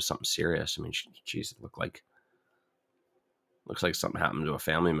I thought it was something serious. I mean, geez, it looks like something happened to a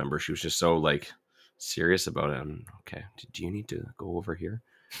family member. She was just so like serious about it. And okay, do you need to go over here?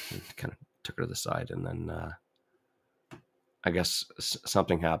 And kind of took her to the side, and then I guess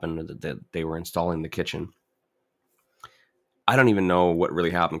something happened that they were installing the kitchen. I don't even know what really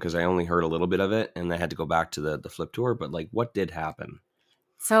happened because I only heard a little bit of it, and I had to go back to the flip tour. But like, what did happen?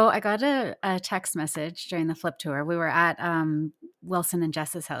 So I got a text message during the flip tour. We were at Wilson and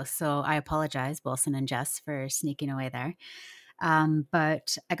Jess's house. So I apologize, Wilson and Jess, for sneaking away there.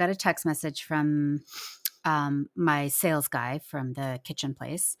 But I got a text message from my sales guy from the kitchen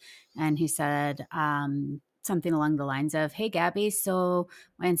place. And he said something along the lines of, "Hey, Gabby, so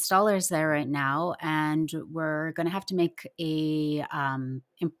my installer's there right now, and we're going to have to make an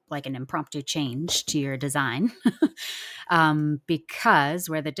impromptu change to your design." Because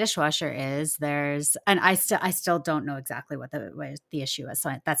where the dishwasher is, and I still don't know exactly what the issue is.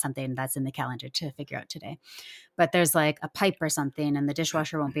 So that's something that's in the calendar to figure out today. But there's like a pipe or something, and the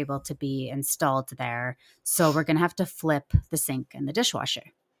dishwasher won't be able to be installed there. So we're going to have to flip the sink and the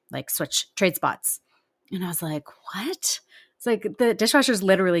dishwasher, like switch trade spots. And I was like, what? It's like the dishwasher is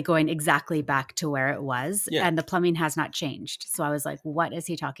literally going exactly back to where it was, and the plumbing has not changed. So I was like, what is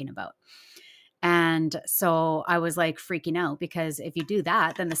he talking about? And so I was like freaking out, because if you do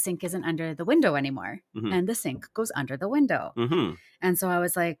that, then the sink isn't under the window anymore. Mm-hmm. And the sink goes under the window. Mm-hmm. And so I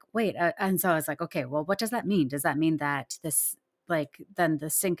was like, wait. And so I was like, okay, well, what does that mean? Does that mean that then the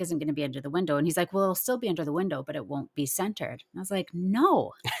sink isn't going to be under the window? And he's like, well, it'll still be under the window, but it won't be centered. And I was like,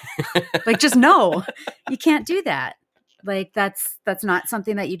 no, like, just no, you can't do that. Like, that's not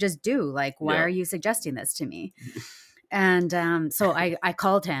something that you just do. Like, why are you suggesting this to me? And so I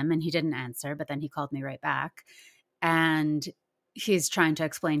called him, and he didn't answer, but then he called me right back, and he's trying to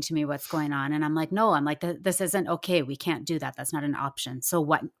explain to me what's going on. And I'm like, no, I'm like, this isn't okay. We can't do that. That's not an option. So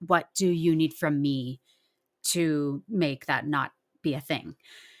what do you need from me to make that not be a thing?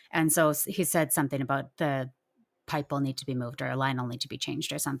 And so he said something about the pipe will need to be moved, or a line will need to be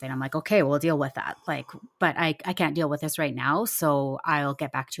changed or something. I'm like, okay, we'll deal with that. Like, but I can't deal with this right now. So I'll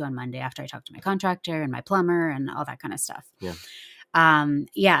get back to you on Monday after I talk to my contractor and my plumber and all that kind of stuff. Yeah.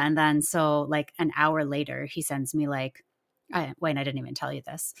 And then so like an hour later, he sends me like, I didn't even tell you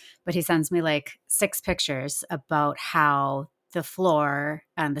this, but he sends me like 6 pictures about how the floor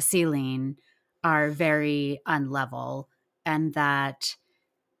and the ceiling are very unlevel, and that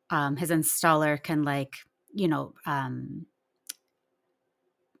his installer can make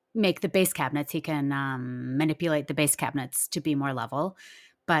the base cabinets. He can manipulate the base cabinets to be more level,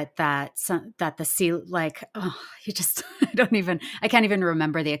 but that the seal, like, I can't even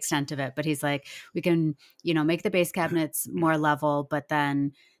remember the extent of it. But he's like, we can, make the base cabinets more level, but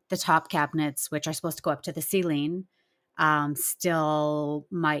then the top cabinets, which are supposed to go up to the ceiling, still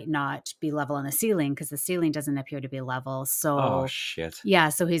might not be level on the ceiling, because the ceiling doesn't appear to be level. So, oh shit. Yeah.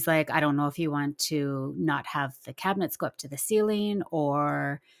 So he's like, I don't know if you want to not have the cabinets go up to the ceiling,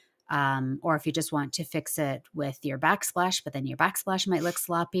 or if you just want to fix it with your backsplash, but then your backsplash might look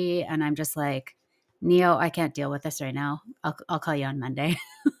sloppy. And I'm just like, Neo, I can't deal with this right now. I'll call you on Monday.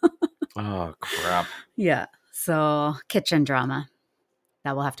 Oh crap. Yeah. So kitchen drama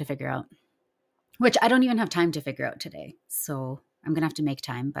that we'll have to figure out, which I don't even have time to figure out today. So I'm going to have to make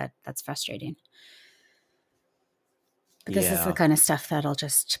time, but that's frustrating. But this is the kind of stuff that'll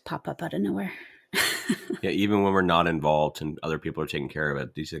just pop up out of nowhere. Yeah, even when we're not involved and other people are taking care of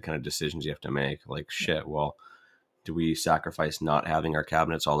it, these are the kind of decisions you have to make. Like, shit, well, do we sacrifice not having our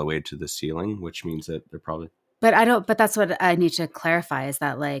cabinets all the way to the ceiling, which means that they're probably... But that's what I need to clarify, is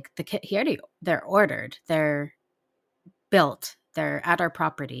that like they're ordered, they're built, they're at our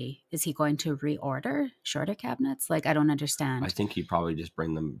property. Is he going to reorder shorter cabinets? Like, I don't understand. I think he'd probably just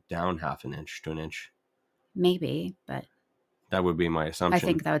bring them down half an inch to an inch. Maybe, but That would be my assumption. I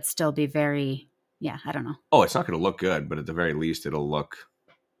think that would still be very, I don't know. Oh, it's not going to look good, but at the very least, it'll look.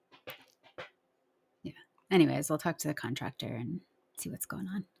 Yeah. Anyways, we'll talk to the contractor and see what's going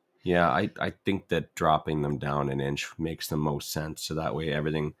on. Yeah, I think that dropping them down an inch makes the most sense. So that way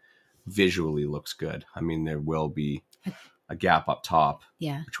everything visually looks good. I mean, there will be a gap up top,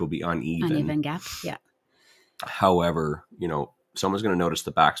 which will be uneven. Uneven gap, yeah. However, someone's going to notice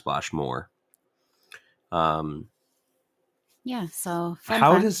the backsplash more. Yeah, so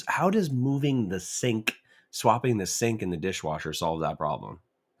how does moving the sink, swapping the sink and the dishwasher solve that problem?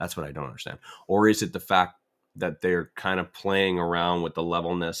 That's what I don't understand. Or is it the fact that they're kind of playing around with the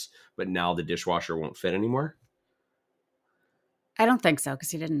levelness, but now the dishwasher won't fit anymore? I don't think so, because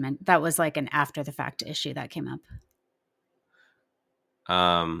he didn't that was like an after the fact issue that came up.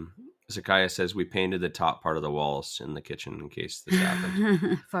 Zakaya says we painted the top part of the walls in the kitchen in case this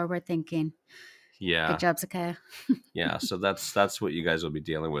happened. Forward thinking. Yeah. Good job, Zakaya. Yeah, so that's what you guys will be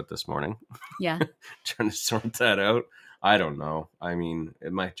dealing with this morning. Yeah. Trying to sort that out. I don't know. I mean,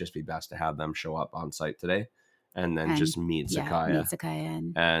 it might just be best to have them show up on site today and then just meet Zakaya.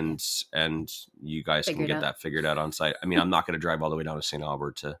 And you guys can get that figured out on site. I mean, I'm not going to drive all the way down to St.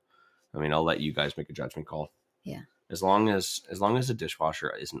 Albert I'll let you guys make a judgment call. Yeah. As long as the dishwasher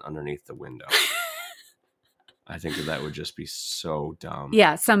isn't underneath the window. I think that would just be so dumb.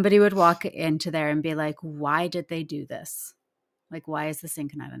 Yeah, somebody would walk into there and be like, why did they do this? Like, why is the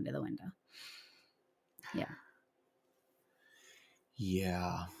sink not under the window? Yeah.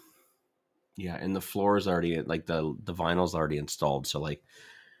 Yeah. Yeah, and the floor is already, like, the vinyl's already installed, so, like,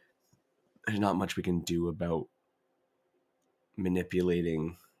 there's not much we can do about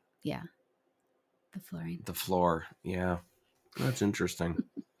manipulating... Yeah. The flooring. The floor, yeah. That's interesting.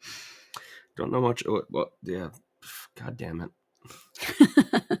 Don't know much. Well, yeah. God damn it.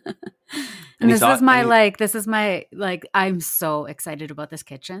 And this is my, I'm so excited about this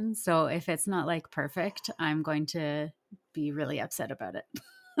kitchen. So if it's not like perfect, I'm going to be really upset about it.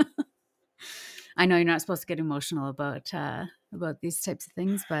 I know you're not supposed to get emotional about these types of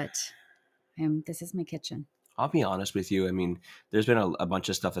things, but this is my kitchen. I'll be honest with you. I mean, there's been a bunch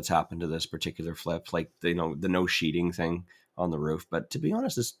of stuff that's happened to this particular flip, like the no sheeting thing on the roof. But to be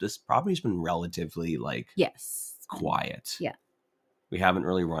honest, this property's been relatively quiet. Yeah, we haven't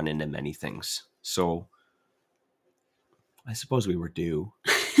really run into many things, so I suppose we were due.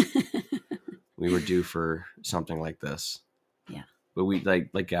 We were due for something like this. Yeah, but we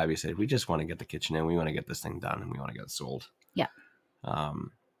like Gabby said, we just want to get the kitchen in. We want to get this thing done, and we want to get it sold. Yeah.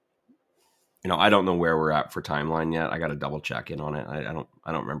 I don't know where we're at for timeline yet. I got to double check in on it. I don't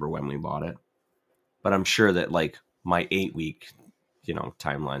remember when we bought it, but I'm sure that like my 8-week,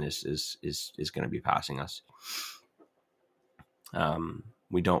 timeline is going to be passing us.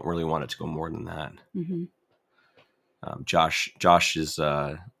 We don't really want it to go more than that. Mm-hmm. Josh is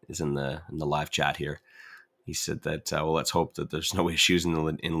in the live chat here. He said that, let's hope that there's no issues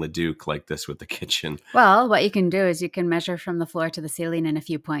in Leduc like this with the kitchen. Well, what you can do is you can measure from the floor to the ceiling in a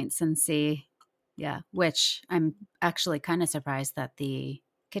few points and see, which I'm actually kind of surprised that the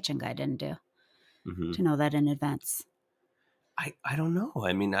kitchen guy didn't do, to know that in advance. I don't know.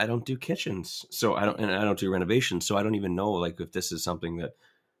 I mean, I don't do kitchens, so I don't do renovations, so I don't even know like if this is something that,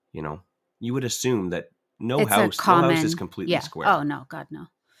 you would assume that no house is completely square. Oh no, God no.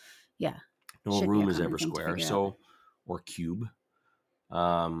 Yeah. No room is ever square, or cube.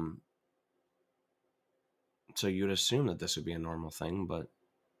 So you'd assume that this would be a normal thing, but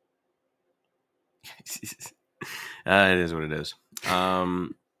it is what it is.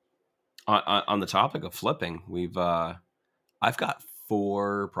 On the topic of flipping, I've got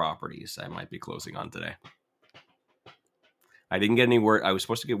 4 properties I might be closing on today. I didn't get any word. I was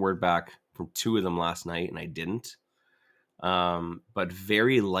supposed to get word back from 2 of them last night, and I didn't. But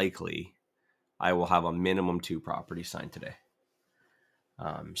very likely, I will have a minimum 2 properties signed today.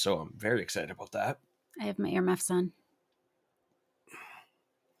 So I'm very excited about that. I have my earmuffs on.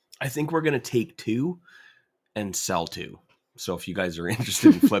 I think we're going to take 2 and sell 2. So if you guys are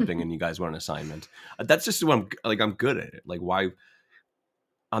interested in flipping and you guys want an assignment, that's just what I'm good at it. Like, why?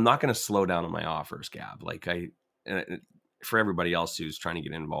 I'm not going to slow down on my offers, Gab. Like for everybody else who's trying to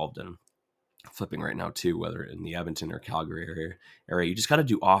get involved in flipping right now too, whether in the Edmonton or Calgary area, you just got to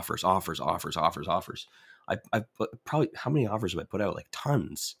do offers. I probably, how many offers have I put out? Like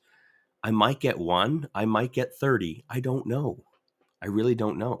tons. I might get 1. I might get 30. I don't know. I really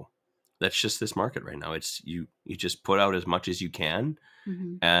don't know. That's just this market right now. It's you just put out as much as you can,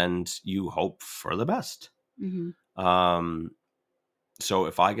 and you hope for the best. Mm-hmm. So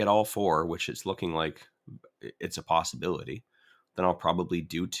if I get all 4, which it's looking like it's a possibility, then I'll probably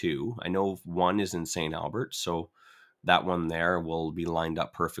do 2. I know 1 is in St. Albert, so that one there will be lined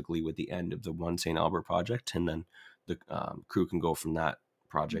up perfectly with the end of the one St. Albert project. And then the crew can go from that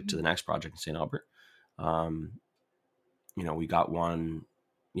project to the next project in St. Albert. We got one.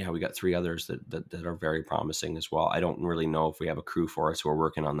 Yeah, we got 3 others that are very promising as well. I don't really know if we have a crew for us. We're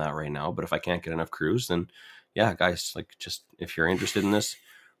working on that right now. But if I can't get enough crews, then yeah, guys, like, just if you're interested in this,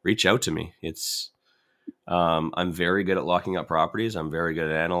 reach out to me. I'm very good at locking up properties. I'm very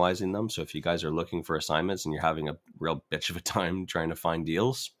good at analyzing them. So if you guys are looking for assignments and you're having a real bitch of a time trying to find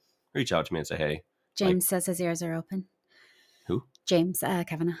deals, reach out to me and say, hey. James says his ears are open. Who? James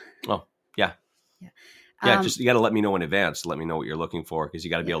Kavanagh. Oh, yeah. Yeah. Yeah, just you got to let me know in advance. Let me know what you're looking for, because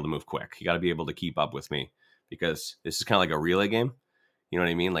you got to be able to move quick. You got to be able to keep up with me, because this is kind of like a relay game. You know what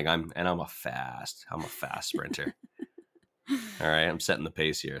I mean? Like I'm a fast sprinter. All right, I'm setting the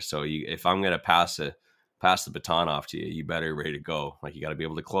pace here. So if I'm gonna pass the baton off to you, you better be ready to go. Like, you got to be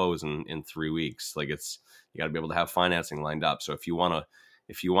able to close in 3 weeks. Like, you got to be able to have financing lined up. So if you want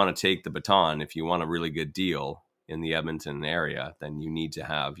to take the baton, if you want a really good deal in the Edmonton area, then you need to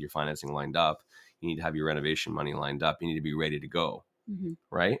have your financing lined up. You need to have your renovation money lined up. You need to be ready to go,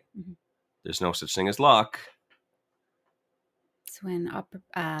 right? Mm-hmm. There's no such thing as luck. It's when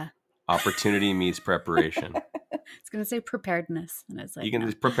opportunity meets preparation. I was going to say preparedness, and it's like,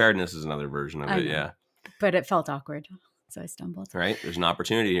 preparedness is another version of it, yeah. But it felt awkward, so I stumbled. Right? There's an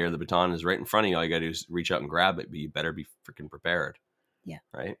opportunity here. The baton is right in front of you. All you got to do is reach out and grab it, but you better be freaking prepared. Yeah.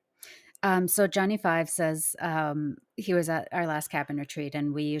 Right? So Johnny 5 says he was at our last cabin retreat,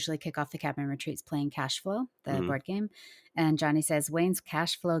 and we usually kick off the cabin retreats playing Cash Flow, the board game. And Johnny says, Wayne's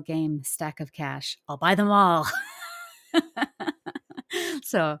Cash Flow game, stack of cash. I'll buy them all.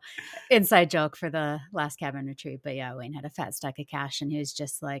 So inside joke for the last cabin retreat. But yeah, Wayne had a fat stack of cash, and he was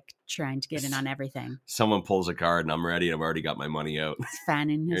just like trying to get in on everything. Someone pulls a card and I'm ready. I've already got my money out. He's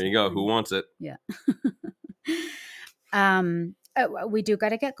fanning. Here you go. Who wants it? Yeah. We do got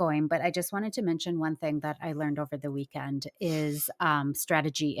to get going, but I just wanted to mention one thing that I learned over the weekend is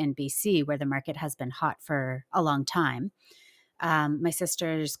strategy in BC, where the market has been hot for a long time. My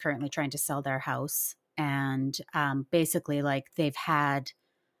sister is currently trying to sell their house, and basically, like, they've had,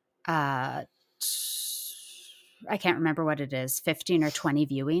 I can't remember what it is, 15 or 20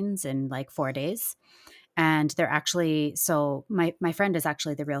 viewings in like 4 days. And they're actually, so my friend is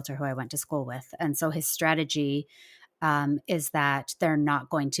actually the realtor who I went to school with. And so his strategy is that they're not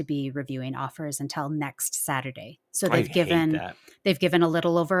going to be reviewing offers until next Saturday. So they've given a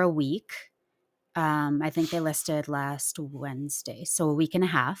little over a week. I think they listed last Wednesday, so a week and a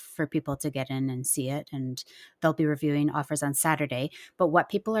half for people to get in and see it, and they'll be reviewing offers on Saturday. But what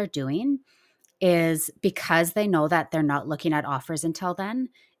people are doing is, because they know that they're not looking at offers until then,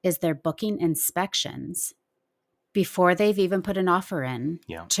 is they're booking inspections before they've even put an offer in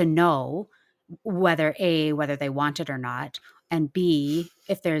to know whether they want it or not, and B,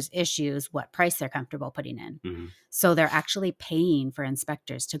 if there's issues, what price they're comfortable putting in. Mm-hmm. So they're actually paying for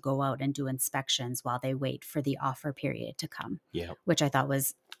inspectors to go out and do inspections while they wait for the offer period to come, which I thought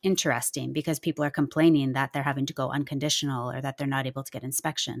was interesting, because people are complaining that they're having to go unconditional, or that they're not able to get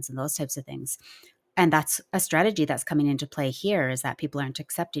inspections and those types of things. And that's a strategy that's coming into play here, is that people aren't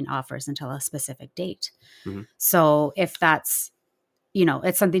accepting offers until a specific date. Mm-hmm. So if that's,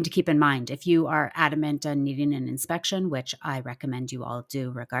 it's something to keep in mind. If you are adamant on needing an inspection, which I recommend you all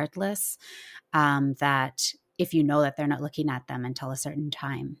do regardless, that if you know that they're not looking at them until a certain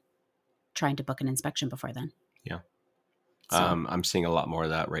time, trying to book an inspection before then. Yeah. So. I'm seeing a lot more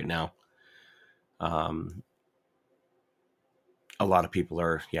of that right now. A lot of people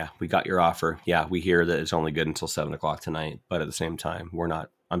are, we got your offer. Yeah, we hear that it's only good until 7:00 tonight, but at the same time, we're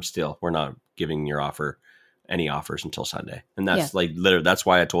not giving your offer any offers until Sunday. And that's like, literally, that's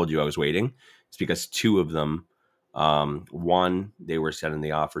why I told you I was waiting. It's because 2 of them, one, they were sending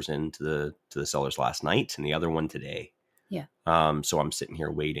the offers in to the sellers last night, and the other one today. Yeah. So I'm sitting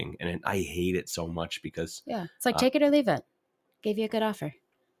here waiting, and I hate it so much because it's like, take it or leave it. Gave you a good offer.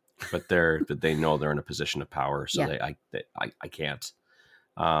 But they know they're in a position of power, so I can't.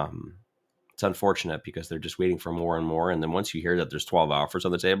 It's unfortunate, because they're just waiting for more and more, and then once you hear that there's 12 offers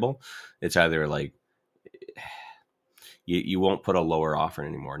on the table, it's either like you won't put a lower offer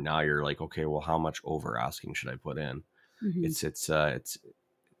anymore. Now you're like, okay, well, how much over asking should I put in? Mm-hmm.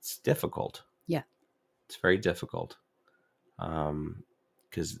 It's difficult. Yeah, it's very difficult,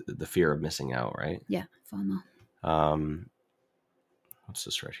 because the fear of missing out, right? Yeah, FOMO. What's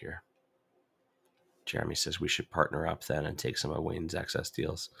this right here? Jeremy says we should partner up then and take some of Wayne's excess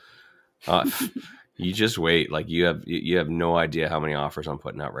deals. You just wait. Like, you have no idea how many offers I'm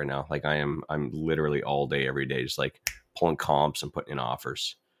putting out right now. Like, I'm literally all day, every day, just like pulling comps and putting in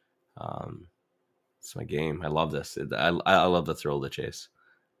offers. It's my game. I love this. I love the thrill of the chase.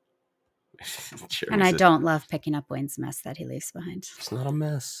 And I don't love picking up Wayne's mess that he leaves behind. It's not a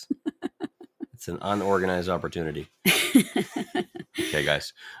mess. It's an unorganized opportunity. Okay,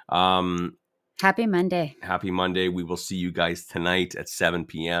 guys. Happy Monday. Happy Monday. We will see you guys tonight at 7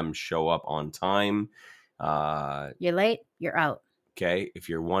 p.m. Show up on time. You're late, you're out. Okay. If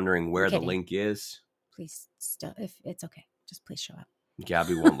you're wondering where the link is, please still, if it's okay, just please show up.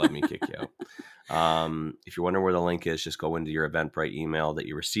 Gabby won't let me kick you out. If you're wondering where the link is, just go into your Eventbrite email that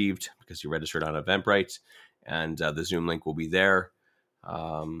you received because you registered on Eventbrite, and the Zoom link will be there.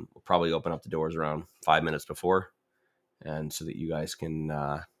 We'll probably open up the doors around 5 minutes before, and so that you guys can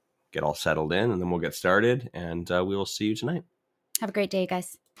get all settled in, and then we'll get started, and we will see you tonight. Have a great day,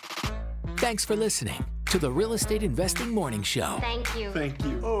 guys. Thanks for listening to the Real Estate Investing Morning Show. Thank you. Thank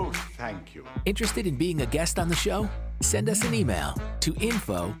you. Oh, thank you. Interested in being a guest on the show? Send us an email to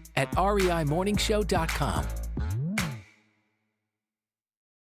info@reimorningshow.com.